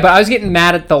saying? Yeah, but I was getting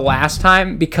mad at the last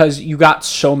time because you got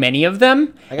so many of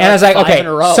them. And I was like, 5 okay, in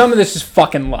a row. some of this is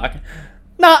fucking luck.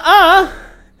 Nuh-uh.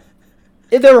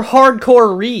 They're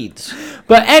hardcore reads.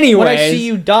 But anyway, When I see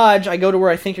you dodge, I go to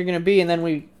where I think you're going to be, and then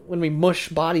when we mush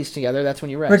bodies together, that's when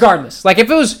you rest. regardless, like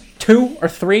if it was 2 or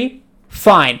 3,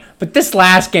 fine. But this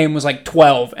last game was like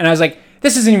 12, and I was like,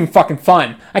 this isn't even fucking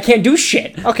fun. I can't do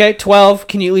shit. Okay, 12.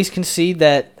 Can you at least concede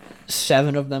that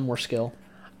 7 of them were skill?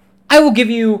 I will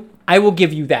give you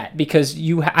that because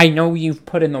I know you've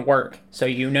put in the work, so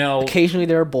you know. Occasionally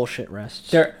there are bullshit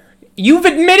rests. You've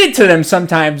admitted to them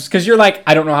sometimes because you're like,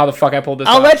 I don't know how the fuck I pulled this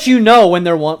off. I'll let you know when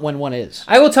one is.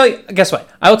 I will tell you. Guess what?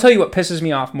 I will tell you what pisses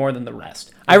me off more than the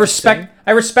rest. I respect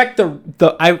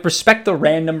the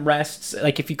random rests.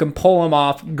 Like if you can pull them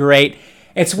off, great.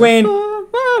 It's when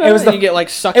you get like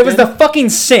sucked. It was the fucking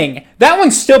sing. That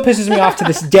one still pisses me off to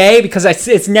this day because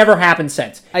it's never happened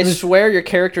since. I swear your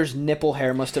character's nipple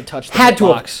hair must have touched the Had to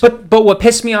have. box. But what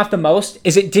pissed me off the most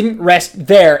is it didn't rest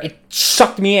there. It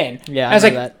sucked me in. Yeah, I was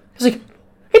like, that. I was like,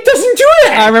 it doesn't do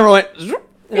that. I remember when.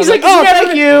 He's like, oh,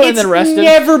 thank you, and then rested. It's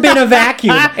never been a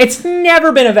vacuum. It's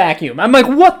never been a vacuum. I'm like,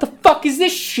 what the fuck is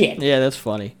this shit? Yeah, that's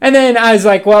funny. And then I was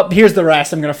like, well, here's the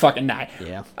rest. I'm gonna fucking die.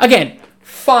 Yeah. Again,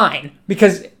 fine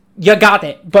because you got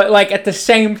it. But like at the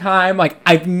same time, like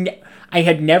I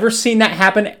had never seen that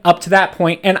happen up to that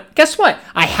point, and guess what?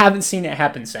 I haven't seen it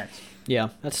happen since. Yeah,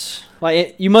 that's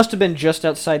like you must have been just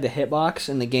outside the hitbox,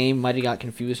 and the game might have got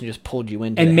confused and just pulled you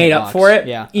into and the made hitbox. up for it.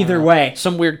 Yeah. Either way,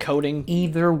 some weird coding.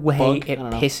 Either way, bug. it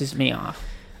pisses me off.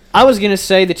 I was gonna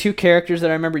say the two characters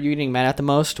that I remember you getting mad at the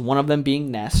most. One of them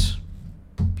being Ness,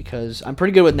 because I'm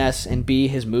pretty good with Ness, and B,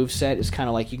 his moveset is kind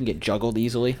of like you can get juggled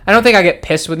easily. I don't think I get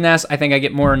pissed with Ness. I think I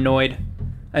get more annoyed.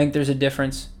 I think there's a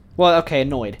difference. Well, okay,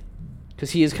 annoyed.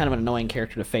 Because he is kind of an annoying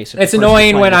character to face. It's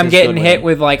annoying when I'm getting hit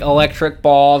with like electric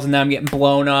balls and then I'm getting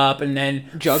blown up and then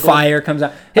fire comes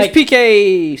out. His Like,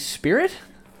 PK Spirit?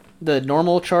 The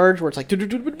normal charge where it's like...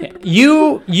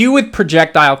 you with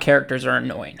projectile characters are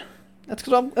annoying. That's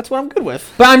what I'm good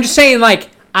with. But I'm just saying,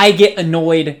 like, I get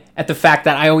annoyed at the fact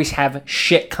that I always have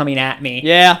shit coming at me.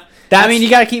 Yeah. I mean, you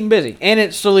got to keep him busy. And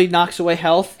it slowly knocks away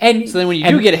health. And so then when you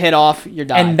do get a hit off, you're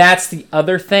dying. And that's the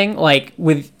other thing. Like,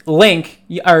 with Link,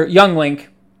 or Young Link,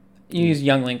 you use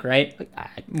Young Link, right?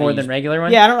 More than regular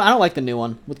one? Yeah, I don't like the new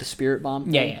one with the Spirit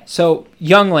Bomb. Yeah. So,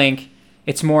 Young Link,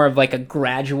 it's more of like a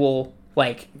gradual,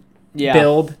 like,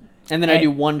 build. And then I do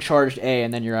one charged A,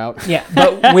 and then you're out. Yeah,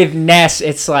 but with Ness,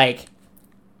 it's like,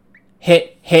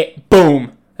 hit,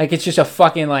 boom. Like, it's just a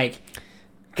fucking, like...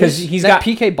 Because he's got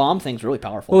PK bomb thing's really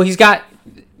powerful. Well, he's got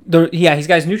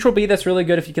his neutral B that's really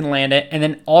good if you can land it, and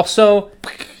then also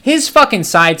his fucking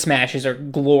side smashes are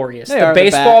glorious. The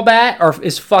baseball bat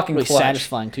is fucking really clutch.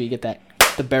 Satisfying too. You get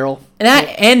the barrel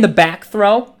and the back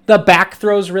throw. The back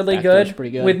throw's really good.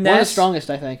 Pretty good. With Ness. One of the strongest,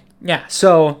 I think. Yeah,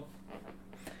 so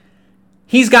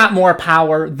he's got more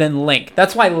power than Link.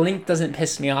 That's why Link doesn't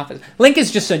piss me off. Link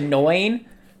is just annoying.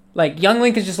 Like Young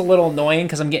Link is just a little annoying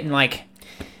because I'm getting like.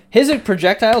 His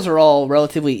projectiles are all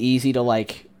relatively easy to,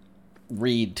 like,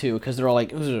 read, too, because they're all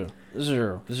like...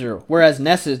 0. Whereas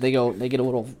Nesses, they get a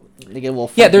little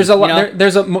funky, Yeah, there's a lot. you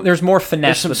know? There's more finesse.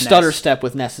 There's some with stutter Ness. step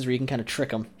with Nesses where you can kind of trick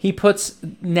them. He puts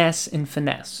Ness in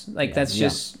finesse. Like that's Yeah.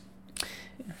 just.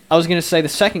 I was gonna say the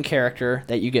second character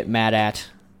that you get mad at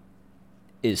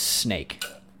is Snake.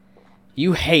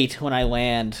 You hate when I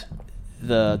land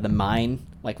the mine,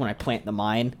 like when I plant the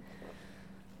mine.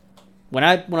 When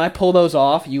I pull those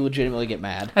off, you legitimately get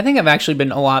mad. I think I've actually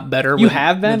been a lot better. You with,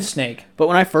 have been? with Snake. But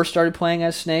when I first started playing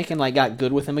as Snake and like got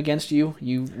good with him against you,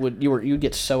 you'd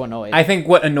get so annoyed. I think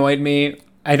what annoyed me.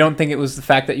 I don't think it was the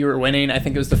fact that you were winning. I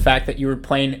think it was the fact that you were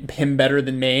playing him better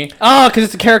than me. Oh, because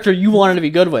it's a character you wanted to be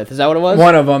good with. Is that what it was?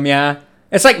 One of them, yeah.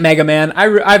 It's like Mega Man.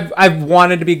 I've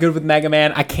wanted to be good with Mega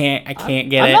Man. I can't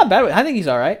get I'm it. not bad with. I think he's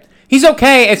all right. He's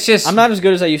okay. It's just I'm not as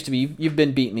good as I used to be. You've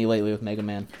been beating me lately with Mega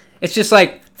Man. It's just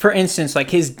like, for instance, like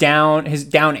his down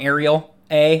aerial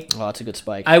A. Oh, that's a good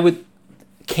spike. I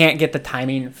can't get the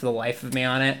timing for the life of me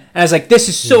on it. And I was like, this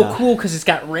is so Yeah. cool because it's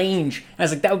got range. And I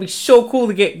was like, that would be so cool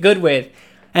to get good with.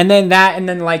 And then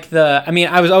like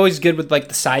I was always good with like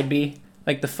the side B,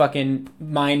 like the fucking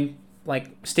mine, like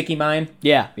sticky mine.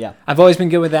 yeah. I've always been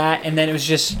good with that. And then it was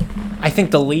just, I think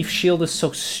the leaf shield is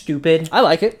so stupid. I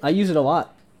like it. I use it a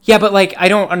lot. Yeah, but like I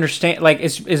don't understand. Like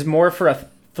is more for a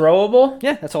throwable.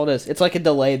 Yeah, that's all it is. It's like a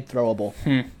delayed throwable.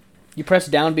 You press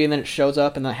down B and then it shows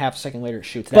up, and then half a second later it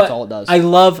shoots. That's But all it does. I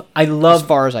love as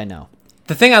far as I know.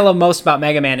 the thing I love most about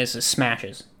Mega Man is his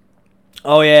smashes.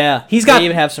 Oh yeah, He's they got-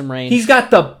 even have some range. He's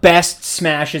got the best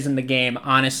smashes in the game,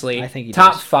 honestly. I think he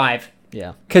top does. 5.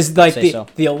 yeah. Because like Say the so.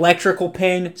 the electrical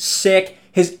pin, sick.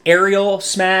 His aerial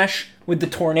smash with the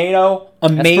tornado,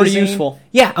 amazing. pretty useful.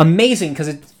 Yeah, amazing because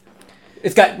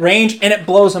it's got range and it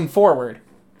blows him forward.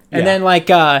 And Yeah. then like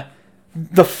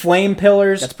the flame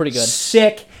pillars, That's pretty good.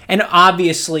 Sick. And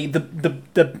obviously the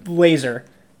laser,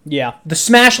 Yeah. the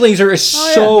smash laser is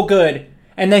Oh, so good.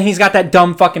 And then he's got that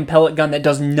dumb fucking pellet gun that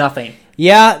does nothing.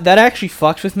 Yeah, that actually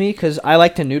fucks with me because I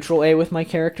like to neutral A with my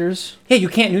characters, Yeah, you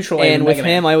can't neutral and with Mega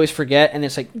Man. him I always forget, and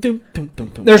it's like doom, doom, doom,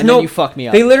 doom, There's and no then you fuck me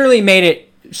up. They literally made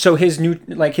it so his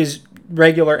his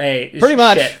regular A is Pretty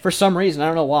much shit. for some reason. I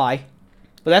don't know why,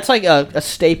 but that's like a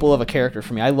staple of a character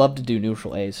for me. I love to do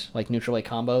neutral A's, like neutral A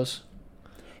combos.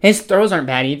 His throws aren't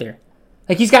bad either.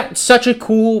 Like he's got such a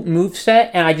cool move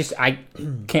set, and I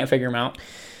can't figure him out.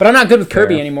 But I'm not good with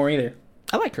Kirby Fair. anymore either.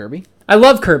 I like Kirby. I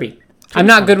love Kirby. I'm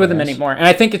not good with him badass. anymore, and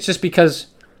I think it's just because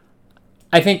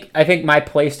I think my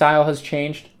play style has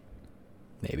changed,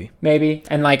 maybe,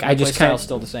 and like I just kind Playstyle's of,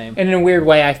 still the same. and in a weird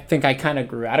way, I think I kind of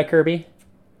grew out of Kirby.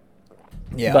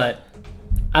 Yeah, But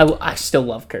I still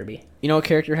love Kirby. you know, a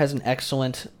character has an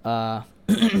excellent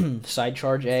side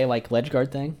charge A like ledge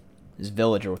guard thing. Is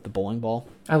Villager with the bowling ball.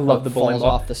 I love It the bowling falls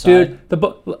ball. off the side. Dude,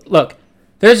 look,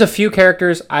 there's a few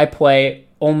characters I play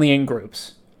only in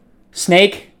groups.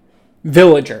 Snake,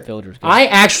 Villager. Villager's good. I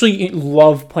actually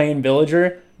love playing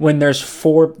Villager when there's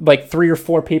 3 or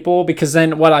 4 people, because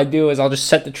then what I do is I'll just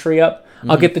set the tree up.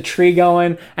 I'll Mm-hmm. get the tree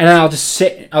going, and then I'll just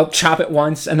sit. I'll chop it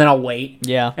once, and then I'll wait.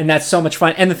 Yeah, And that's so much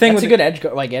fun. And the thing that's a with good edge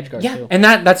guard yeah, too. and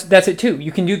that's it too.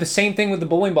 You can do the same thing with the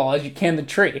bowling ball as you can the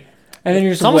tree, and then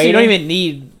you're just It's almost waiting. you don't even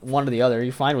need one or the other.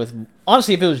 You find with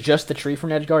honestly, if it was just the tree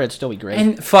from edge guard, it'd still be great.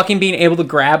 And fucking being able to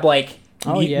grab like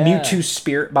Oh, yeah. Mewtwo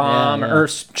Spirit Bomb Yeah, yeah. or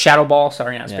Shadow Ball,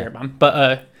 sorry, not Yeah. Spirit Bomb,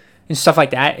 but and stuff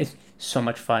like that is so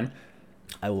much fun.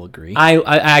 I will agree.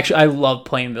 I love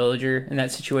playing Villager in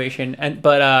that situation,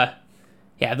 but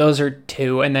yeah, those are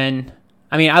 2, and then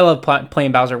I mean I love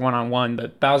playing Bowser 1-on-1,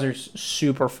 but Bowser's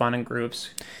super fun in groups.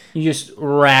 You just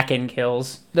racking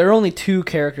kills. There are only 2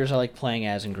 characters I like playing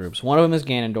as in groups. One of them is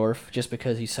Ganondorf, just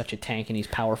because he's such a tank and he's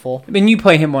powerful. I mean you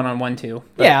play him 1-on-1 too.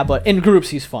 But Yeah, but in groups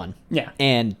he's fun. yeah.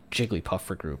 And Jigglypuff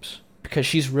for groups. Because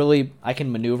she's really, I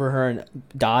can maneuver her and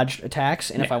dodge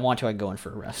attacks, and if Yeah. I want to, I go in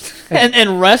for a rest.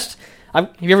 and rest, have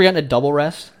you ever gotten a double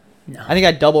rest? No. I think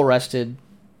I double rested,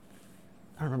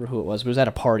 I don't remember who it was, but it was at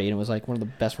a party, and it was like one of the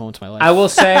best moments of my life.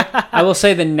 I will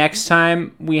say the next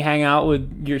time we hang out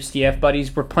with your CF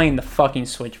buddies, we're playing the fucking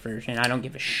Switch version. I don't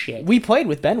give a shit. We played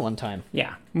with Ben one time.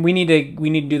 Yeah. We need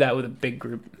to do that with a big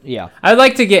group. Yeah. I'd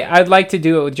like to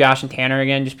do it with Josh and Tanner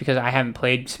again, just because I haven't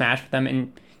played Smash with them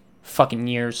in fucking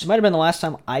years. It might have been the last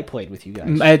time I played with you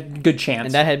guys. A good chance.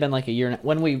 And that had been like a year.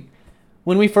 When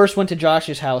we first went to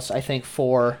Josh's house, I think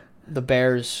for the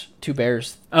Bears, 2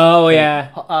 Bears. oh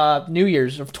yeah. New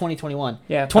Year's of 2021.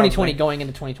 Yeah, 2020 probably. going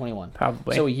into 2021.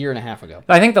 Probably. So a year and a half ago.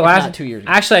 I think the If last not 2 years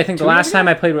ago. Actually, I think the 2 years last ago? time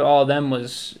I played with all of them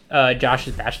was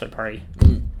Josh's bachelor party.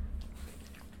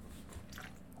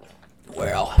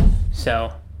 Well,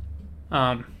 So,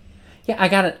 yeah, I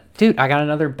got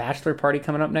another bachelor party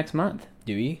coming up next month.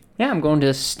 do we? Yeah, I'm going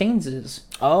to Stains's.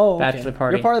 Oh, okay. Bachelor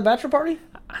party. You're part of the bachelor party?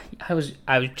 I was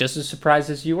just as surprised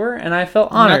as you were, and I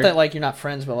felt honored. Not that like you're not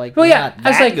friends, but like well, you're yeah, not I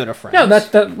was that like, good of friends. no, that's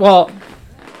the well,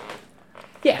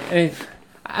 yeah.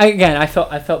 I mean, I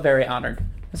felt very honored. I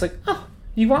was like, oh,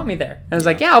 you want me there? And I was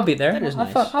like, yeah, I'll be there. That is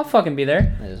nice. I'll fucking be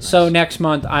there. That is So nice. next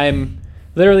month, I'm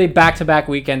literally back-to-back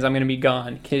weekends. I'm gonna be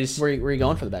gone because Where are you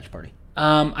going for the bachelor party?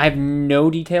 I have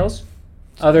no details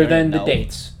other than the No.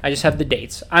 dates. I just have the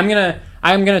dates. I'm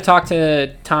gonna talk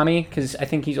to Tommy because I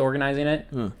think he's organizing it.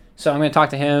 So I'm gonna talk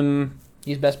to him.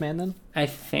 He's best man then. I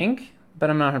think, but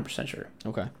I'm not 100% sure.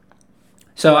 Okay.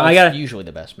 So Well, I it's gotta usually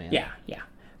the best man. yeah.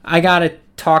 I gotta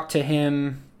talk to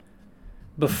him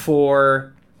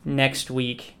before next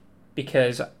week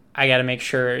because I gotta make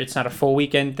sure it's not a full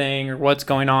weekend thing or what's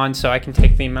going on, so I can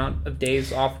take the amount of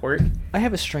days off work. I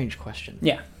have a strange question.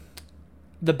 Yeah,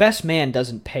 The best man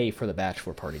doesn't pay for the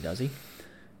bachelor party, does he?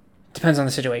 depends on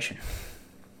the situation.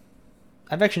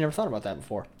 I've actually never thought about that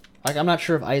before. Like, I'm not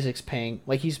sure if Isaac's paying.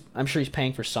 Like, I'm sure he's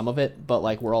paying for some of it, but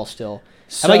like, we're all still.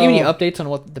 Have I given you updates on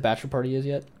what the bachelor party is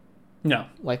yet? No,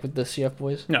 Like with the CF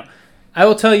boys? no. I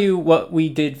will tell you what we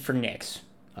did for Nick's.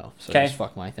 Oh, so Okay. just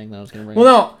fuck my thing that I was gonna bring.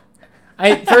 Well, up.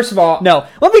 no. First of all, No,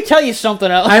 let me tell you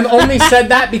something else. I'm only said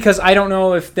that because I don't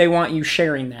know if they want you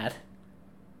sharing that,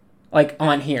 like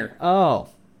on here. Oh,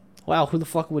 wow. Who the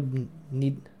fuck would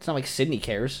need? It's not like Sydney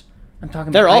cares. I'm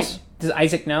talking. They're about also- Does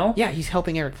Isaac know? Yeah, he's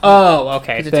helping Eric. Oh,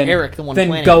 okay. 'Cause it's Eric, the one Then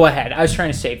planning go it. ahead. I was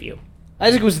trying to save you.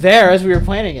 Isaac was there as we were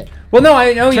planning it. Well, no,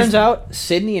 I know. Turns out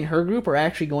Sydney and her group are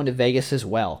actually going to Vegas as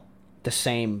well, the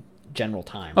same general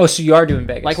time. Oh, so you are doing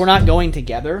Vegas? Like, we're not going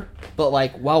together, but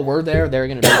like while we're there, they're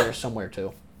gonna be there somewhere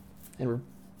too. And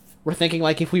we're thinking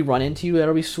like if we run into you,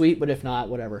 that'll be sweet. But if not,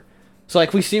 whatever. So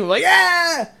like we see, we're like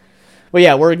yeah. Well,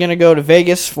 yeah, we're gonna go to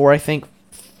Vegas for I think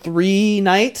 3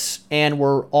 nights, and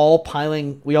we're all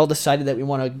piling. We all decided that we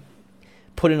want to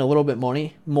put in a little bit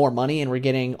more money, and we're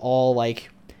getting all like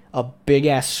a big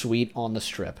ass suite on the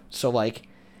strip. So like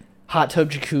hot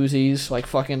tub jacuzzis, like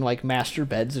fucking like master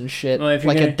beds and shit, Well, if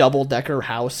you're like a gonna- double decker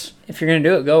house. If you're gonna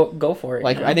do it, go for it.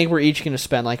 Like you know? I think we're each gonna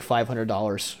spend like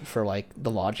 $500 for like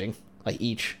the lodging, like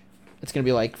each. It's gonna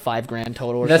be like $5,000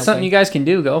 total. Or that's something you guys can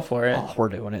do. Go for it. Oh, we're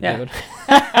doing it, Yeah. dude.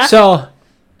 So,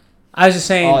 I was just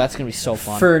saying. Oh, that's gonna be so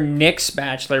fun. For Nick's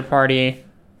bachelor party,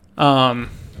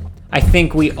 I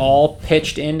think we all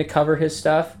pitched in to cover his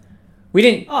stuff. We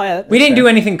didn't. Oh yeah, We didn't do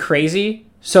anything crazy.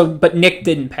 So, but Nick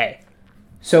didn't pay.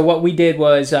 So what we did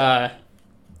was,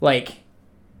 like,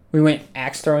 we went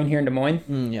axe throwing here in Des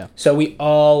Moines. Yeah. So we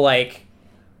all like.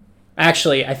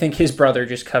 Actually, I think his brother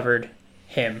just covered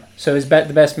him. So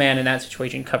the best man in that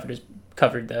situation covered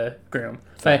the groom.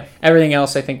 But everything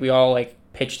else, I think we all like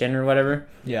pitched in or whatever.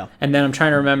 Yeah. And then I'm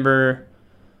trying to remember.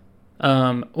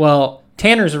 Well,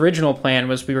 Tanner's original plan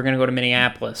was we were going to go to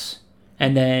Minneapolis,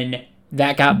 and then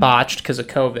that got botched because of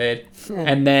COVID,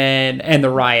 and the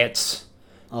riots.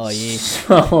 Oh yeah.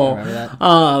 So, Remember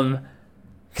that?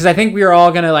 because I think we were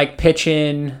all gonna like pitch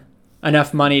in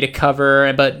enough money to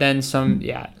cover, but then some.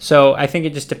 Yeah. So I think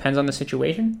it just depends on the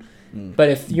situation. But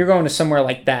if you're going to somewhere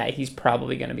like that, he's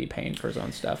probably going to be paying for his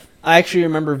own stuff. I actually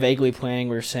remember vaguely planning.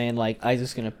 We were saying like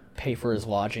Isaac's gonna pay for his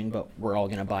lodging, but we're all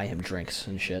gonna buy him drinks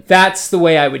and shit. That's the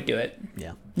way I would do it.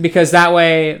 Yeah. Because that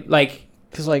way, like,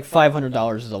 Because like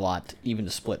 $500 is a lot, even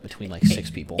to split between like 6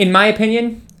 people. in my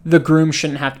opinion, the groom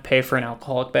shouldn't have to pay for an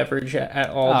alcoholic beverage at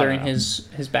all Oh, during no.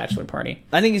 his bachelor party.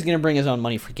 I think he's gonna bring his own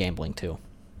money for gambling too.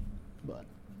 But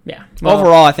Yeah. Well,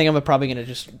 overall, I think I'm probably gonna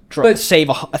just But- save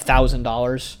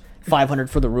 $1,000, $500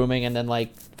 for the rooming, and then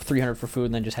like $300 for food,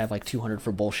 and then just have like $200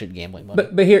 for bullshit gambling money.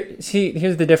 but here's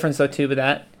the difference though too with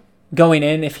that. Going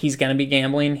in, if he's gonna be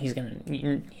gambling, you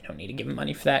don't need to give him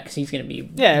money for that because he's gonna be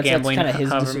yeah, that's gambling kind of his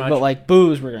however decision. much. But like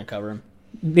booze, we're gonna cover him.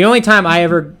 The only time I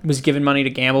ever was given money to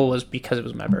gamble was because it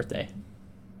was my birthday,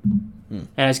 and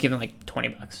I was given like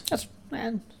 $20. That's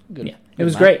man, good. Yeah, it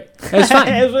was great. It was fun.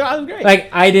 it was great. Like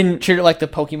I didn't. Treat it like the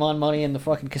Pokemon money in the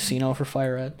fucking casino for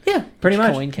Fire Red. Yeah, pretty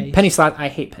much. Coin case. Penny slots. I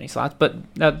hate penny slots, but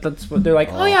that's what they're like.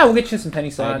 Oh, Oh. yeah, we'll get you some penny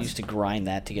I slots. used to grind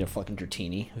that to get a fucking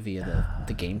Dratini via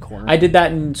the game corner. I did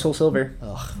that in Soul Silver.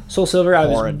 Ugh. Soul Silver, I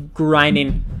was Horrid.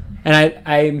 grinding, and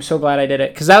I'm so glad I did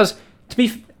it because that was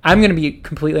I'm gonna be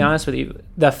completely honest with you.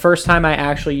 The first time I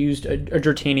actually used a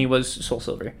Dratini was Soul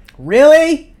Silver.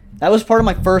 Really? That was part of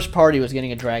my first party, was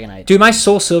getting a Dragonite. Dude, my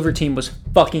Soul Silver team was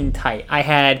fucking tight. I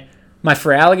had my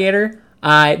Feraligatr.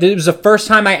 It was the first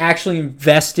time I actually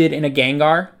invested in a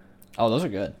Gengar. Oh, those are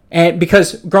good. And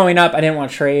because growing up, I didn't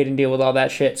want to trade and deal with all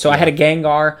that shit. So I had a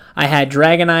Gengar. I had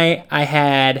Dragonite. I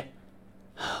had...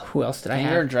 Who else did I Gengar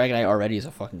have? and Dragonite already is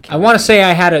a fucking I want to say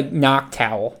I had a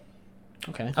Noctowl.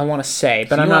 Okay. I want to say,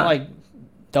 but So I'm you not... weren't, like,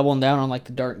 doubling down on, like,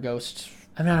 the Dark Ghost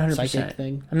I'm not 100%. psychic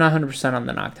thing. I'm not 100% on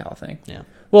the Noctowl thing. Yeah.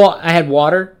 Well, I had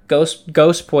water,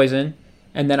 ghost poison,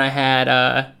 and then I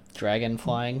had Dragon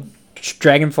flying.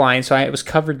 dragon flying, so it was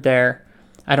covered there.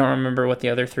 I don't remember what the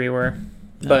other 3 were,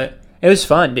 but it was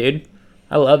fun, dude.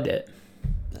 I loved it.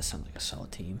 That sounds like a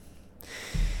solid team.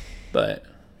 But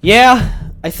Yeah,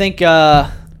 I think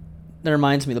that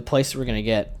reminds me, the place that we're gonna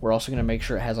get, we're also gonna make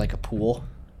sure it has like a pool.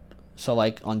 So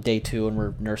like on day 2 when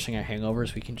we're nursing our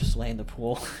hangovers, we can just lay in the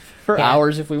pool for Yeah.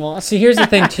 hours if we want. see, here's the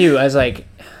thing too. I was like,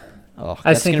 Oh, I was that's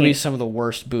gonna thinking- be some of the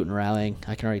worst boot and rallying.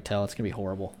 I can already tell. It's gonna be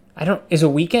horrible. is a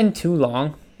weekend too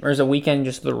long, or is a weekend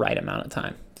just the right amount of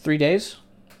time? 3 days?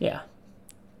 Yeah.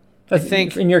 I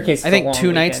think in your case, it's I a think long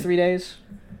 2 nights, weekend. 3 days.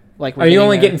 Like, Are you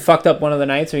only getting fucked up one of the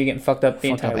nights, or are you getting fucked up the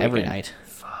fucked entire up every weekend? night?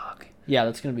 Fuck. Yeah,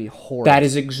 that's gonna be horrible. That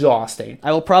is exhausting.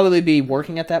 I will probably be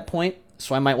working at that point,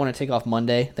 so I might want to take off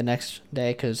Monday the next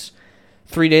day because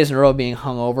 3 days in a row being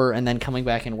hungover and then coming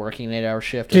back and working an 8-hour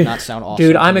shift does not sound awesome.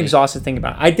 Dude, to I'm me. exhausted thinking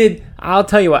about it. I'll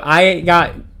tell you what, I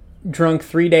got drunk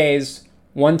 3 days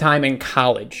one time in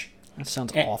college. That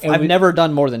sounds And- awful. and I've we- never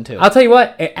done more than 2. I'll tell you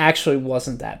what, it actually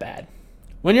wasn't that bad.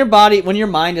 When your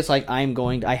mind is like,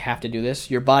 I have to do this,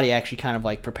 your body actually kind of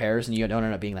like prepares and you don't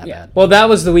end up being that Yeah. bad. Well, that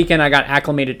was the weekend I got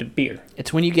acclimated to beer.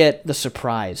 It's when you get the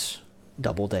surprise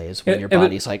double days when It- your it was-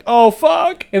 body's like, oh,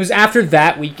 fuck. It was after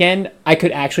that weekend I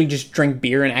could actually just drink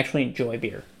beer and actually enjoy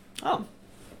beer. Oh,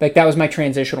 Like, that was my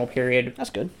transitional period. that's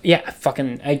good. Yeah, I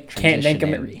can't think of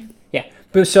Transitionary. it. Yeah.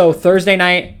 But so Thursday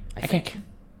night, I think.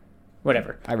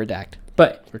 whatever. I redact.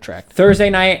 But Retract. Thursday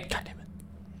night, God damn it.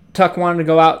 Tuck wanted to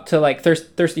go out to like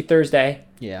Thirsty Thursday.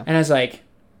 Yeah. And I was like,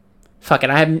 fuck it,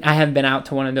 I haven't been out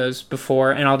to one of those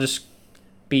before, and I'll just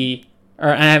I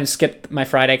haven't skipped my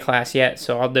Friday class yet,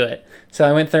 so I'll do it. So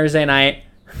I went Thursday night,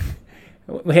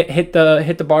 hit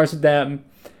the bars with them,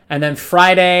 and then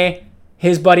Friday,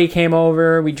 his buddy came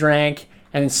over, we drank,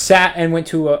 and then sat and went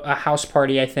to a house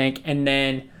party, I think, and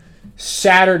then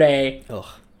Saturday, Ugh.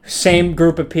 same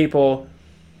group of people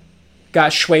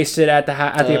got wasted at the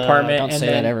apartment. Don't and say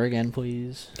then that ever again,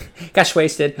 please. got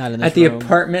wasted Not in this at the room.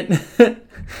 apartment,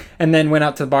 and then went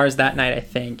out to the bars that night, I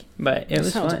think. But it That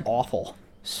was sounds fun. awful.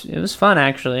 It was fun,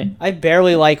 actually. I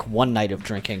barely like one night of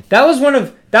drinking. That was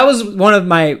one of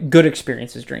my good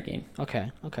experiences drinking. Okay.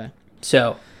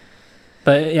 So,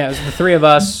 but yeah, it was the 3 of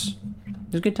us. It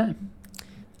was a good time.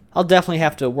 I'll definitely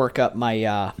have to work up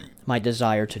my my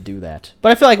desire to do that.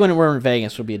 But I feel like when we're in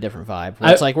Vegas, it'll be a different vibe.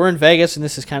 It's like we're in Vegas and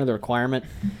this is kind of the requirement.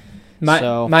 My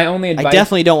only advice. I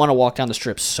definitely don't want to walk down the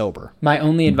strip sober. My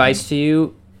only advice to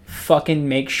you: fucking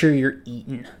make sure you're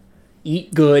eating.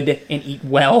 Eat good and eat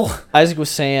well. Isaac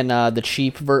was saying the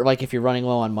cheap like if you're running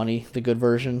low on money, the good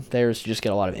version there's you just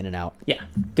get a lot of In-N-Out. Yeah,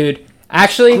 dude.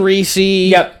 Actually, Greasy,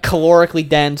 Yep. calorically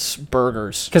dense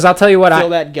burgers. because I'll tell you what, Fill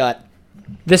that gut.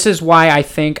 this is why I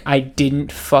think I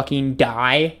didn't fucking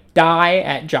die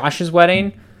at Josh's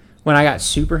wedding when I got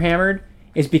super hammered,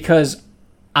 is because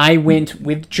I went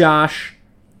with Josh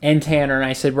and Tanner and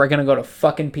I said, we're going to go to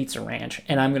fucking Pizza Ranch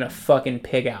and I'm going to fucking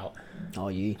pig out. Oh,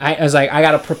 yeah. I was like, I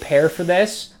got to prepare for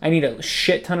this. I need a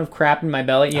shit ton of crap in my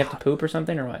belly. You have to poop or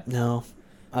something or what? No.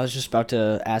 I was just about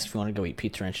to ask if you want to go eat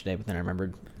Pizza Ranch today, but then I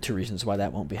remembered 2 reasons why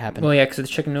that won't be happening. Well, yeah, because the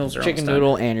chicken noodles are Chicken almost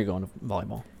noodle, and you're going to volleyball.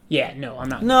 done. Yeah, no, I'm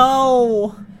not.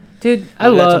 No. Dude, I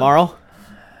I'll do that love... tomorrow.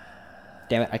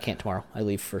 Damn it, I can't tomorrow. I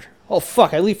leave for... Oh,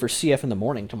 fuck, I leave for CF in the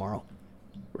morning tomorrow.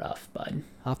 Rough, bud.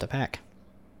 I'll have to pack.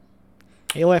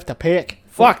 You'll have to pick.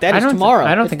 Fuck, that I is don't thi- tomorrow.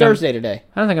 I don't It's think I'm- Thursday today.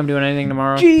 I don't think I'm doing anything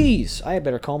tomorrow. Jeez. I had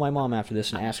better call my mom after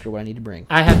this and ask her what I need to bring.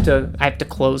 I have to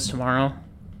close tomorrow.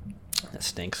 That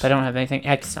stinks. I don't have anything.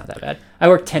 It's not that bad. I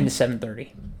work 10 to 7:30,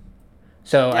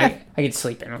 so Yeah. I could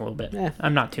sleep in a little bit. Yeah.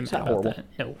 I'm not too mad not about horrible. that.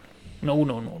 No.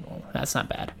 That's not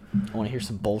bad. I want to hear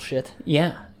some bullshit.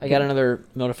 Yeah, I got another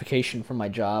notification from my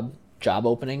job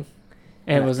opening.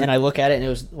 and it was. And I look at it and it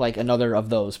was like another of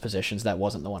those positions that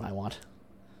wasn't the one I want.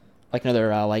 Like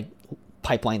another like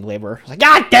pipeline laborer. I was like,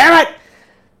 God damn it!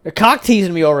 They're cock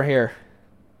teasing me over here.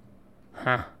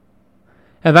 Huh.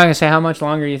 If I can say how much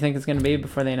longer you think it's gonna be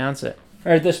before they announce it,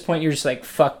 or at this point you're just like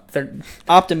fuck. They're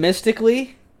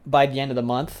Optimistically, by the end of the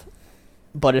month.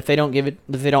 But if they don't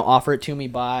offer it to me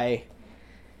by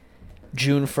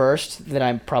June 1st, then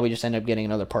I probably just end up getting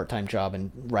another part-time job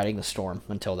and riding the storm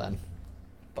until then.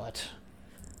 But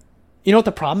you know what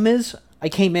the problem is? I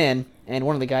came in and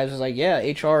one of the guys was like, "Yeah,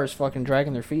 HR is fucking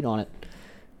dragging their feet on it."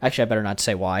 Actually, I better not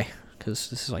say why because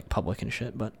this is like public and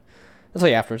shit. But I'll tell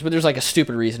you afterwards. But there's like a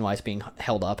stupid reason why it's being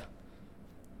held up.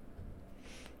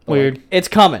 But, Weird. like, it's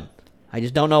coming. I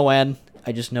just don't know when.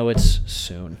 I just know it's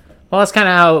soon. well, that's kind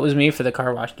of how it was me for the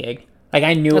car wash gig. Like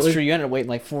I knew That's it was, true. You ended up waiting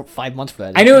like 5 months for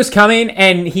that. I knew it was coming,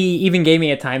 and he even gave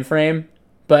me a time frame.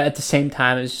 but at the same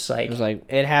time, it was just like It was like,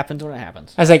 it happens when it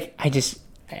happens. I was like, I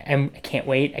can't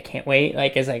wait. I can't wait.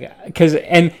 Like, it's like, because,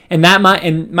 and that,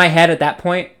 in my head at that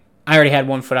point, I already had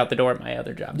 1 foot out the door at my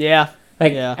other job. Yeah.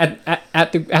 Like, Yeah.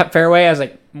 at Fairway, I was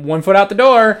like, 1 foot out the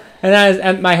door. And then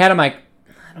at my head, I'm like,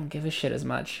 I don't give a shit as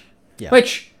much. Yeah.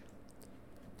 Which,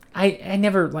 I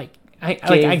never, like, I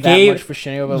Gave gave, that much for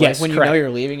shitting over. Yes, Like, when correct. you know you're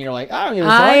leaving, you're like, I don't give a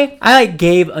fuck. I like,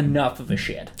 gave enough of a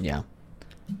shit. Yeah.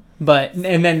 But,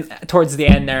 and then towards the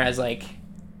end there,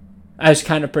 I was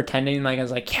kind of pretending, like, I was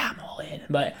like, yeah, I'm all in.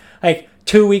 But, like,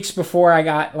 2 weeks before I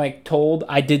got, like, told,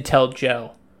 I did tell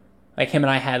Joe. Like, him and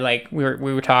I had, like, we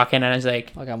were talking, and I was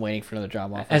like, Like, I'm waiting for another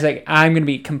job offer. I was like, I'm going to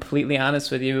be completely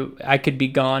honest with you. I could be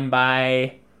gone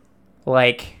by,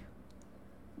 like,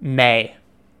 May.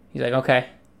 He's like, okay.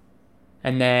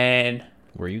 And then,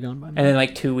 Were you gone by me? and then,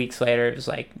 like, 2 weeks later, it was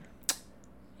like,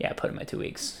 yeah, I put in my 2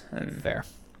 weeks. And Fair.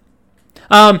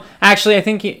 actually, I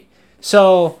think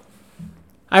so.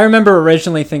 I remember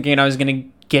originally thinking I was gonna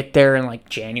get there in like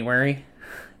January,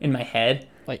 in my head.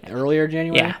 Like, earlier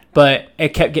January? Yeah, but it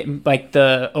kept getting like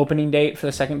the opening date for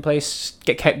the second place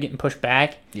kept getting pushed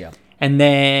back. Yeah. And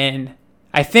then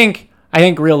I think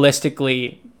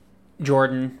realistically,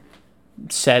 Jordan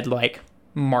said like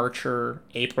March or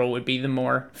April would be the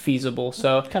more feasible.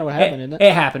 So Kind of what happened, isn't it?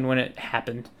 It happened when it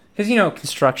happened because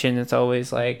construction. It's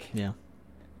always like, Yeah.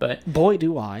 but Boy,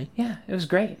 do I. yeah, it was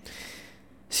great.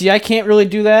 See, I can't really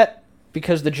do that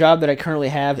because the job that I currently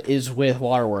have is with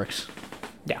Waterworks.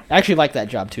 Yeah. I actually like that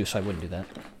job too, so I wouldn't do that.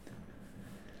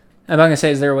 I'm not gonna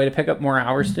say, is there a way to pick up more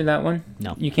hours through that one?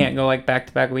 No. You can't go like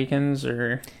back-to-back weekends,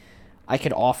 or I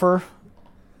could offer,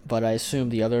 but I assume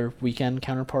the other weekend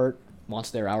counterpart wants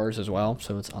their hours as well,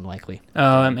 so it's unlikely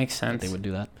oh, that makes that sense. they would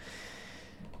do that.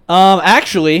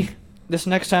 Actually, this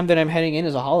next time that I'm heading in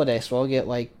is a holiday, so I'll get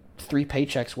like 3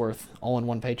 paychecks worth all in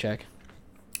one paycheck.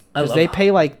 I Because love they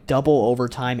pay like double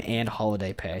overtime and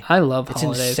holiday pay. I love It's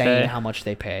holiday insane pay. how much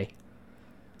they pay.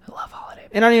 I love holiday pay.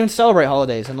 And I don't even celebrate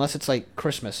holidays unless it's like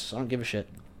Christmas. So I don't give a shit.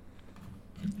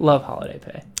 Love holiday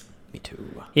pay. Me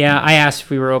too. Yeah, I asked if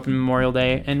we were open Memorial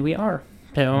Day, and we are.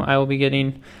 So I will be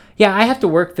getting. Yeah, I have to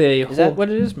work the. Is that what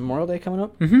it is? Memorial Day coming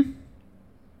up? Mm-hmm.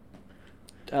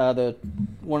 The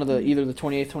one of the either the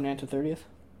 28th, 29th, or 30th.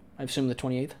 I assume the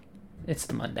 28th. It's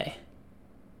the Monday.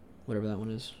 Whatever that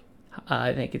one is.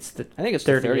 I think it's the. I think it's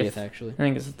 30th. the 30th actually. I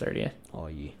think it's the 30th. Oh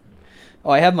yeah. Oh,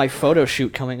 I have my photo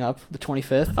shoot coming up the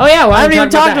 25th. Oh yeah, well, I haven't even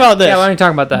talked about this. Yeah, why don't you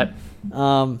talk about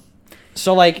that?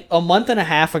 So like a month and a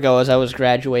half ago, as I was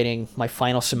graduating my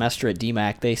final semester at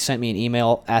DMAC, they sent me an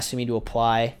email asking me to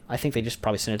apply. I think they just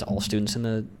probably sent it to all students in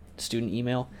the student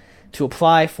email to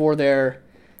apply for their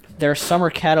summer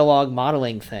catalog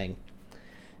modeling thing.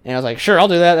 And I was like, sure, I'll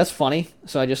do that. That's funny.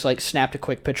 So I just like snapped a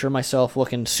quick picture of myself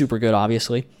looking super good,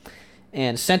 obviously,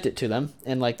 and sent it to them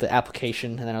and like the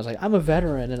application. And then I was like, I'm a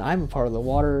veteran and I'm a part of the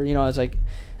water. I was like,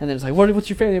 and then it's like, what's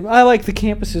your favorite? I like the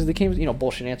campuses,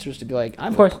 bullshit answers to be like,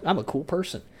 I'm a cool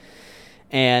person.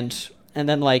 And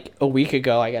then like a week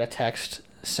ago, I got a text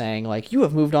saying like, you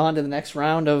have moved on to the next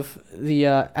round of the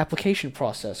application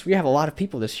process. We have a lot of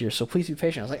people this year, so please be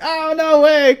patient. I was like, oh, no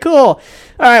way, cool. All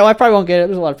right, well, I probably won't get it.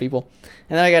 There's a lot of people.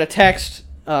 And then I got a text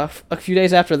a few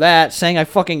days after that saying I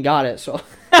fucking got it. So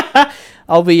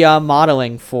I'll be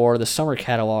modeling for the summer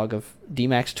catalog of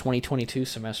DMAC's 2022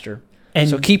 semester. And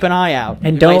so keep an eye out.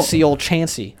 and You don't- might see old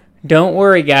Chansey. Don't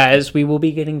worry, guys. We will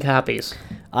be getting copies.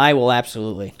 I will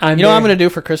absolutely. I'm You know what I'm very- going to do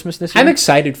for Christmas this year? I'm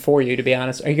excited for you, to be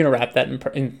honest. Are you going to wrap that and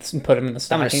put them in the I'm stockings?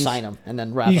 going to sign them and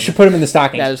then wrap You them. should put them in the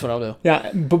stockings. That is what I'll do.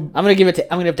 Yeah, but I'm gonna give it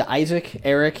to Isaac,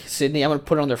 Eric, Sydney. I'm gonna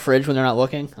put it on their fridge when they're not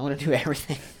looking. I'm gonna do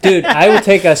everything. dude, I will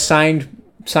take a signed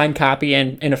copy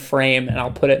in a frame, and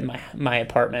I'll put it in my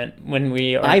apartment when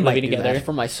we are I might living do together. that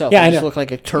for myself. Yeah, I I just know. look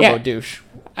like a turbo Yeah. douche.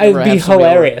 It'd Whenever I be have somebody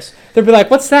over. hilarious. They'd be like,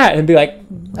 "What's that?" And be like,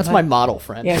 That's my model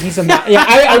friend. "Yeah, he's a yeah."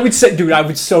 I would say, dude, I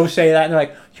would so say that, and they're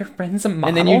like, "Your friend's a model."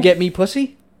 And then you get me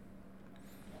pussy.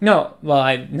 no.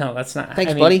 Well, no, that's not.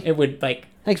 Thanks, I mean, buddy. It would like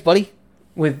Thanks, buddy.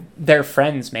 with their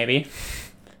friends, maybe.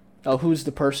 Oh, who's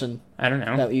the person I don't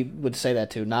know. that you would say that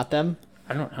to? Not them.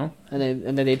 I don't know.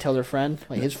 And then they tell their friend,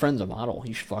 like his friend's a model.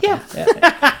 You should fuck him.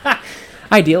 Yeah.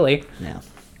 Ideally, Yeah.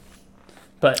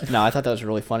 but No, I thought that was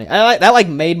really funny. That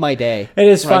made my day. it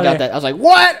is When I funny. got that, I was like,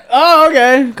 what? Oh,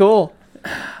 okay, cool.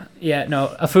 Yeah,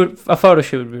 no, a photo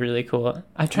shoot would be really cool.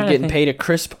 I'm trying to Getting think. paid a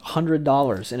crisp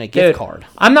 $100 in a gift Dude, card.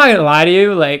 I'm not gonna lie to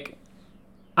you. Like,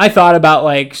 I thought about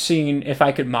like seeing if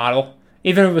I could model,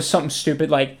 even if it was something stupid.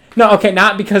 Like, no, okay,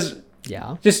 not because.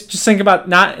 Yeah. Just think about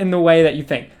not in the way that you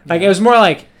think. Like, it was more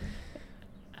like,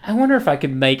 I wonder if I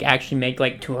could actually make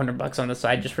like $200 on the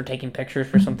side just for taking pictures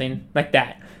for something like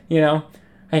that.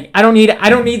 Like, I don't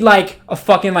need like a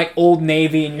fucking like Old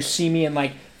Navy and you see me in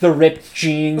like the ripped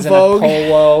jeans Vogue. and a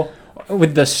polo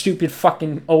with the stupid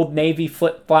fucking Old Navy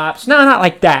flip flops. No, not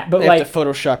like that, but They like have to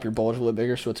Photoshop your bulge a little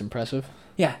bigger so it's impressive.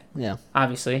 yeah, Yeah.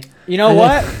 obviously. You know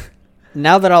what?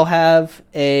 Now that I'll have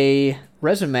a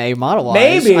resume model-wise,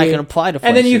 Maybe I can apply to places.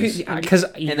 And then you can because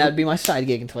and that'd be my side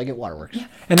gig until I get Waterworks.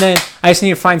 and then I just need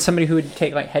to find somebody who would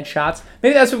take like headshots.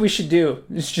 Maybe that's what we should do.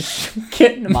 Is just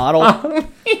get them Model? on.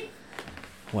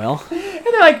 Well, And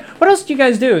they're like, "What else do you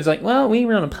guys do?" It's like, "Well, we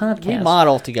run a podcast. we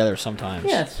model together sometimes.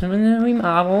 Yes, we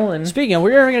model and Speaking of,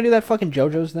 we're ever going to do that fucking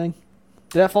JoJo's thing?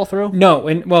 Did that fall through? no,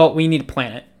 and well, we need to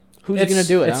plan it. Who's going to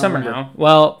do it? It's I don't summer remember. now.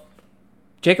 Well,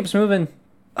 Jacob's moving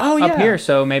Oh, yeah. up here,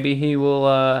 so maybe he will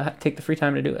take the free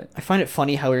time to do it. I find it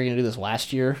funny how we were going to do this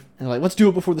last year. And they're like, let's do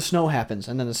it before the snow happens.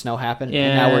 And then the snow happened.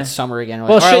 And now Yeah. it's summer again. We're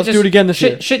Well, like, all right, let's do it again this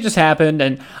year. Shit just happened,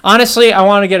 and honestly, I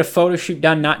want to get a photo shoot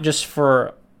done not just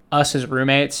for us as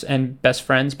roommates and best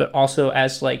friends, but also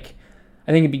as like,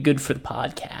 I think it'd be good for the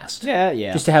podcast.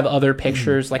 Yeah. Just to have other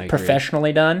pictures I like agree.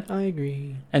 professionally done, I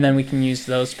agree. and then we can use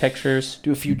those pictures.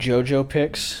 Do a few JoJo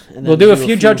pics. And then We'll do a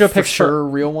few JoJo for pics for- sure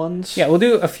real ones. Yeah, we'll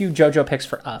do a few JoJo pics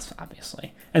for us,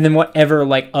 obviously, and then whatever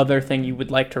like other thing you would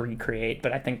like to recreate.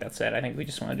 But I think that's it. I think we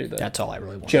just want to do the That's all I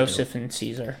really want Joseph and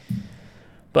Caesar.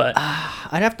 But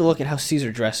I'd have to look at how Caesar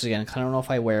dresses again, 'cause I don't know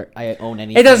if I own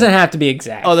anything. it doesn't have to be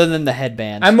exact. Other than the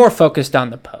headbands. I'm more focused on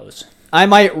the pose. I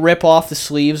might rip off the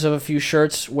sleeves of a few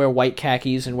shirts, wear white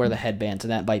khakis, and wear the headbands,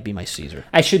 and that might be my Caesar.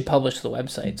 I should publish the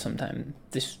website sometime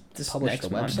this Publish next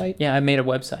the month. website? Yeah, I made a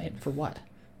website. For what?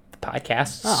 The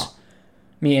podcasts. Oh.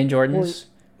 Me and Jordan's.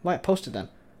 Why post it then?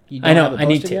 You I know, have it I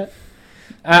need posted to. yet?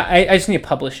 I just need to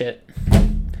publish it.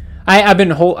 I've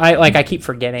been I keep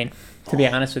forgetting, to be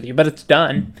honest with you, but it's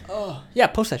done. Oh, yeah,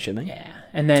 post that shit, man. Yeah,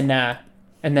 and then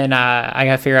I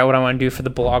gotta figure out what I want to do for the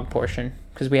blog portion,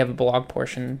 because we have a blog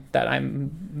portion that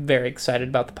I'm very excited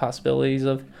about the possibilities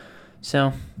of.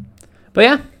 So,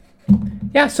 but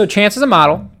yeah. So Chance is a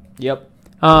model. Yep.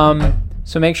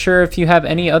 So make sure if you have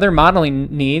any other modeling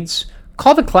needs,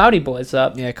 call the Cloudy Boys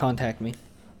up. Yeah, contact me.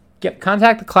 Yep,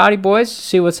 contact the Cloudy Boys,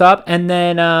 see what's up. And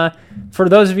then for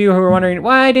those of you who are wondering,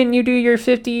 why didn't you do your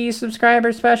 50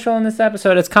 subscriber special in this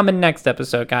episode? It's coming next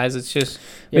episode, guys. It's just,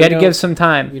 we Yeah, had to give some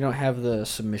time. We don't have the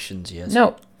submissions yet.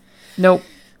 Nope.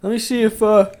 Let me see if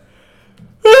has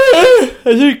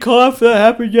any cough that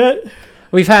happened yet?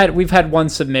 We've had one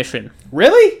submission.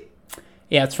 Really?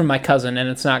 Yeah, it's from my cousin, and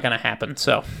it's not going to happen.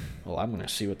 So Well, I'm gonna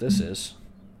see what this is.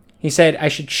 he said I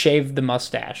should shave the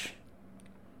mustache.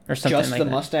 Or something Just like the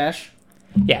that. mustache?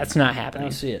 Yeah, it's not I happening.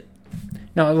 don't see it.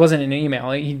 No, it wasn't an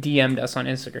email. He DM'd us on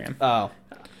Instagram. Oh.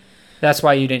 That's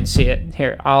why you didn't see it.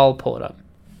 Here, I'll pull it up.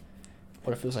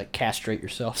 What if it was like castrate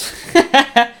yourself?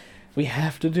 We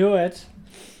have to do it.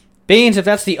 Beans, if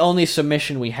that's the only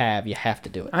submission we have, you have to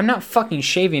do it. I'm not fucking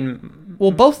shaving.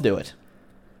 We'll both do it.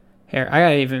 Here, I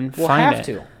gotta even We'll find have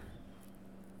it. to.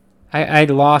 I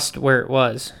lost where it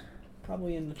was.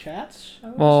 Probably in the chats.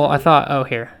 Well, I thought, oh,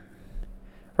 here.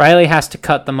 Riley has to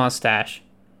cut the mustache.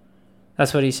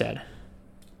 That's what he said.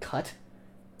 Cut?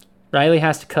 Riley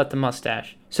has to cut the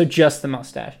mustache. So just the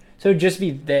mustache. So it'd just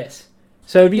be this.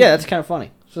 So it'd be... Yeah, that's kind of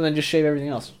funny. So then just shave everything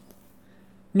else.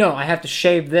 No, I have to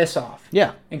shave this off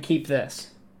Yeah. and keep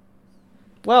this.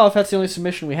 Well, if that's the only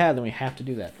submission we have, then we have to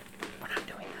do that. We're not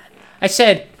doing that. I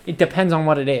said it depends on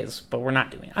what it is, but we're not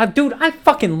doing it. Dude, I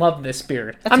fucking love this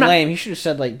beard. That's I'm not, lame. He should have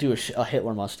said, like, do a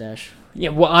Hitler mustache. Yeah,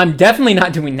 well, I'm definitely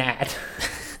not doing that.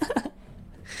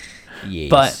 Yes.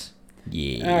 But-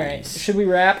 yes. All right, should we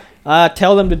wrap?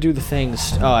 Tell them to do the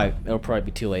things. Oh, it'll probably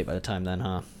be too late by the time then,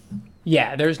 huh?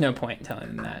 Yeah, there's no point in telling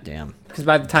them that. Damn. Because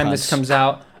by the time this Cunts. comes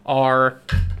out, our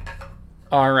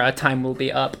time will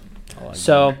be up. Oh,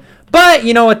 So, but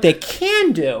you know what they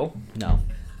can do? no.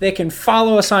 They can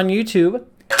follow us on YouTube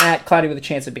at Cloudy with a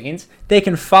Chance of Beans. They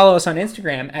can follow us on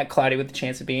Instagram at Cloudy with a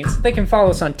Chance of Beans. They can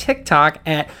follow us on TikTok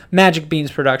at Magic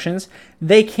Beans Productions.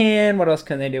 They can, what else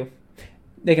can they do?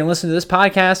 They can listen to this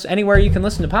podcast anywhere you can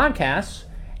listen to podcasts.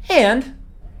 And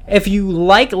if you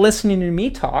like listening to me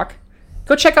talk,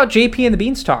 go check out JP and the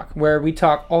Beans Talk, where we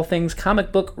talk all things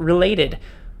comic book related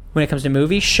when it comes to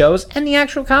movies, shows, and the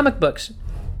actual comic books.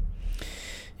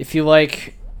 If you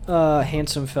like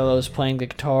handsome fellows playing the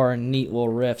guitar and neat little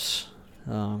riffs,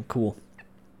 cool.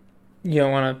 You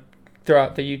don't want to throw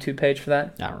out the YouTube page for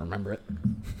that? I don't remember it.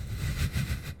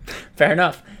 Fair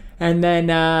enough. And then,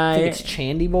 I think it's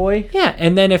Chandy Boy. yeah,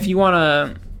 and then if you want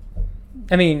to,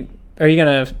 I mean, are you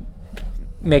going to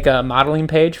make a modeling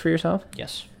page for yourself?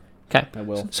 Yes, Okay. I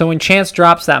will. So when Chance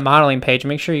drops that modeling page,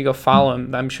 make sure you go follow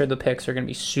him. I'm sure the pics are going to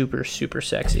be super, super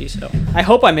sexy. So I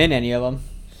hope I'm in any of them.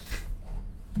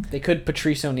 They could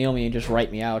Patrice O'Neal me and just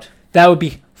write me out. That would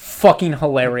be fucking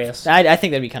hilarious. I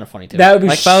think that'd be kind of funny too. That would be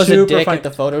like if I was a super dick funny. at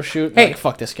the photo shoot. Hey, like,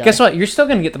 fuck this guy. Guess what? You're still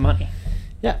gonna get the money.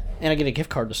 Yeah, and I get a gift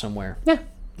card to somewhere. Yeah.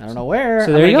 I don't know where.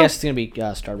 So there you go. I guess it's gonna be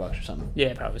Starbucks or something,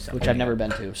 Yeah, probably so. which I've never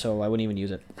been to, so I wouldn't even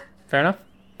use it. Fair enough.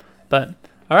 But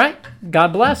all right.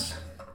 God bless.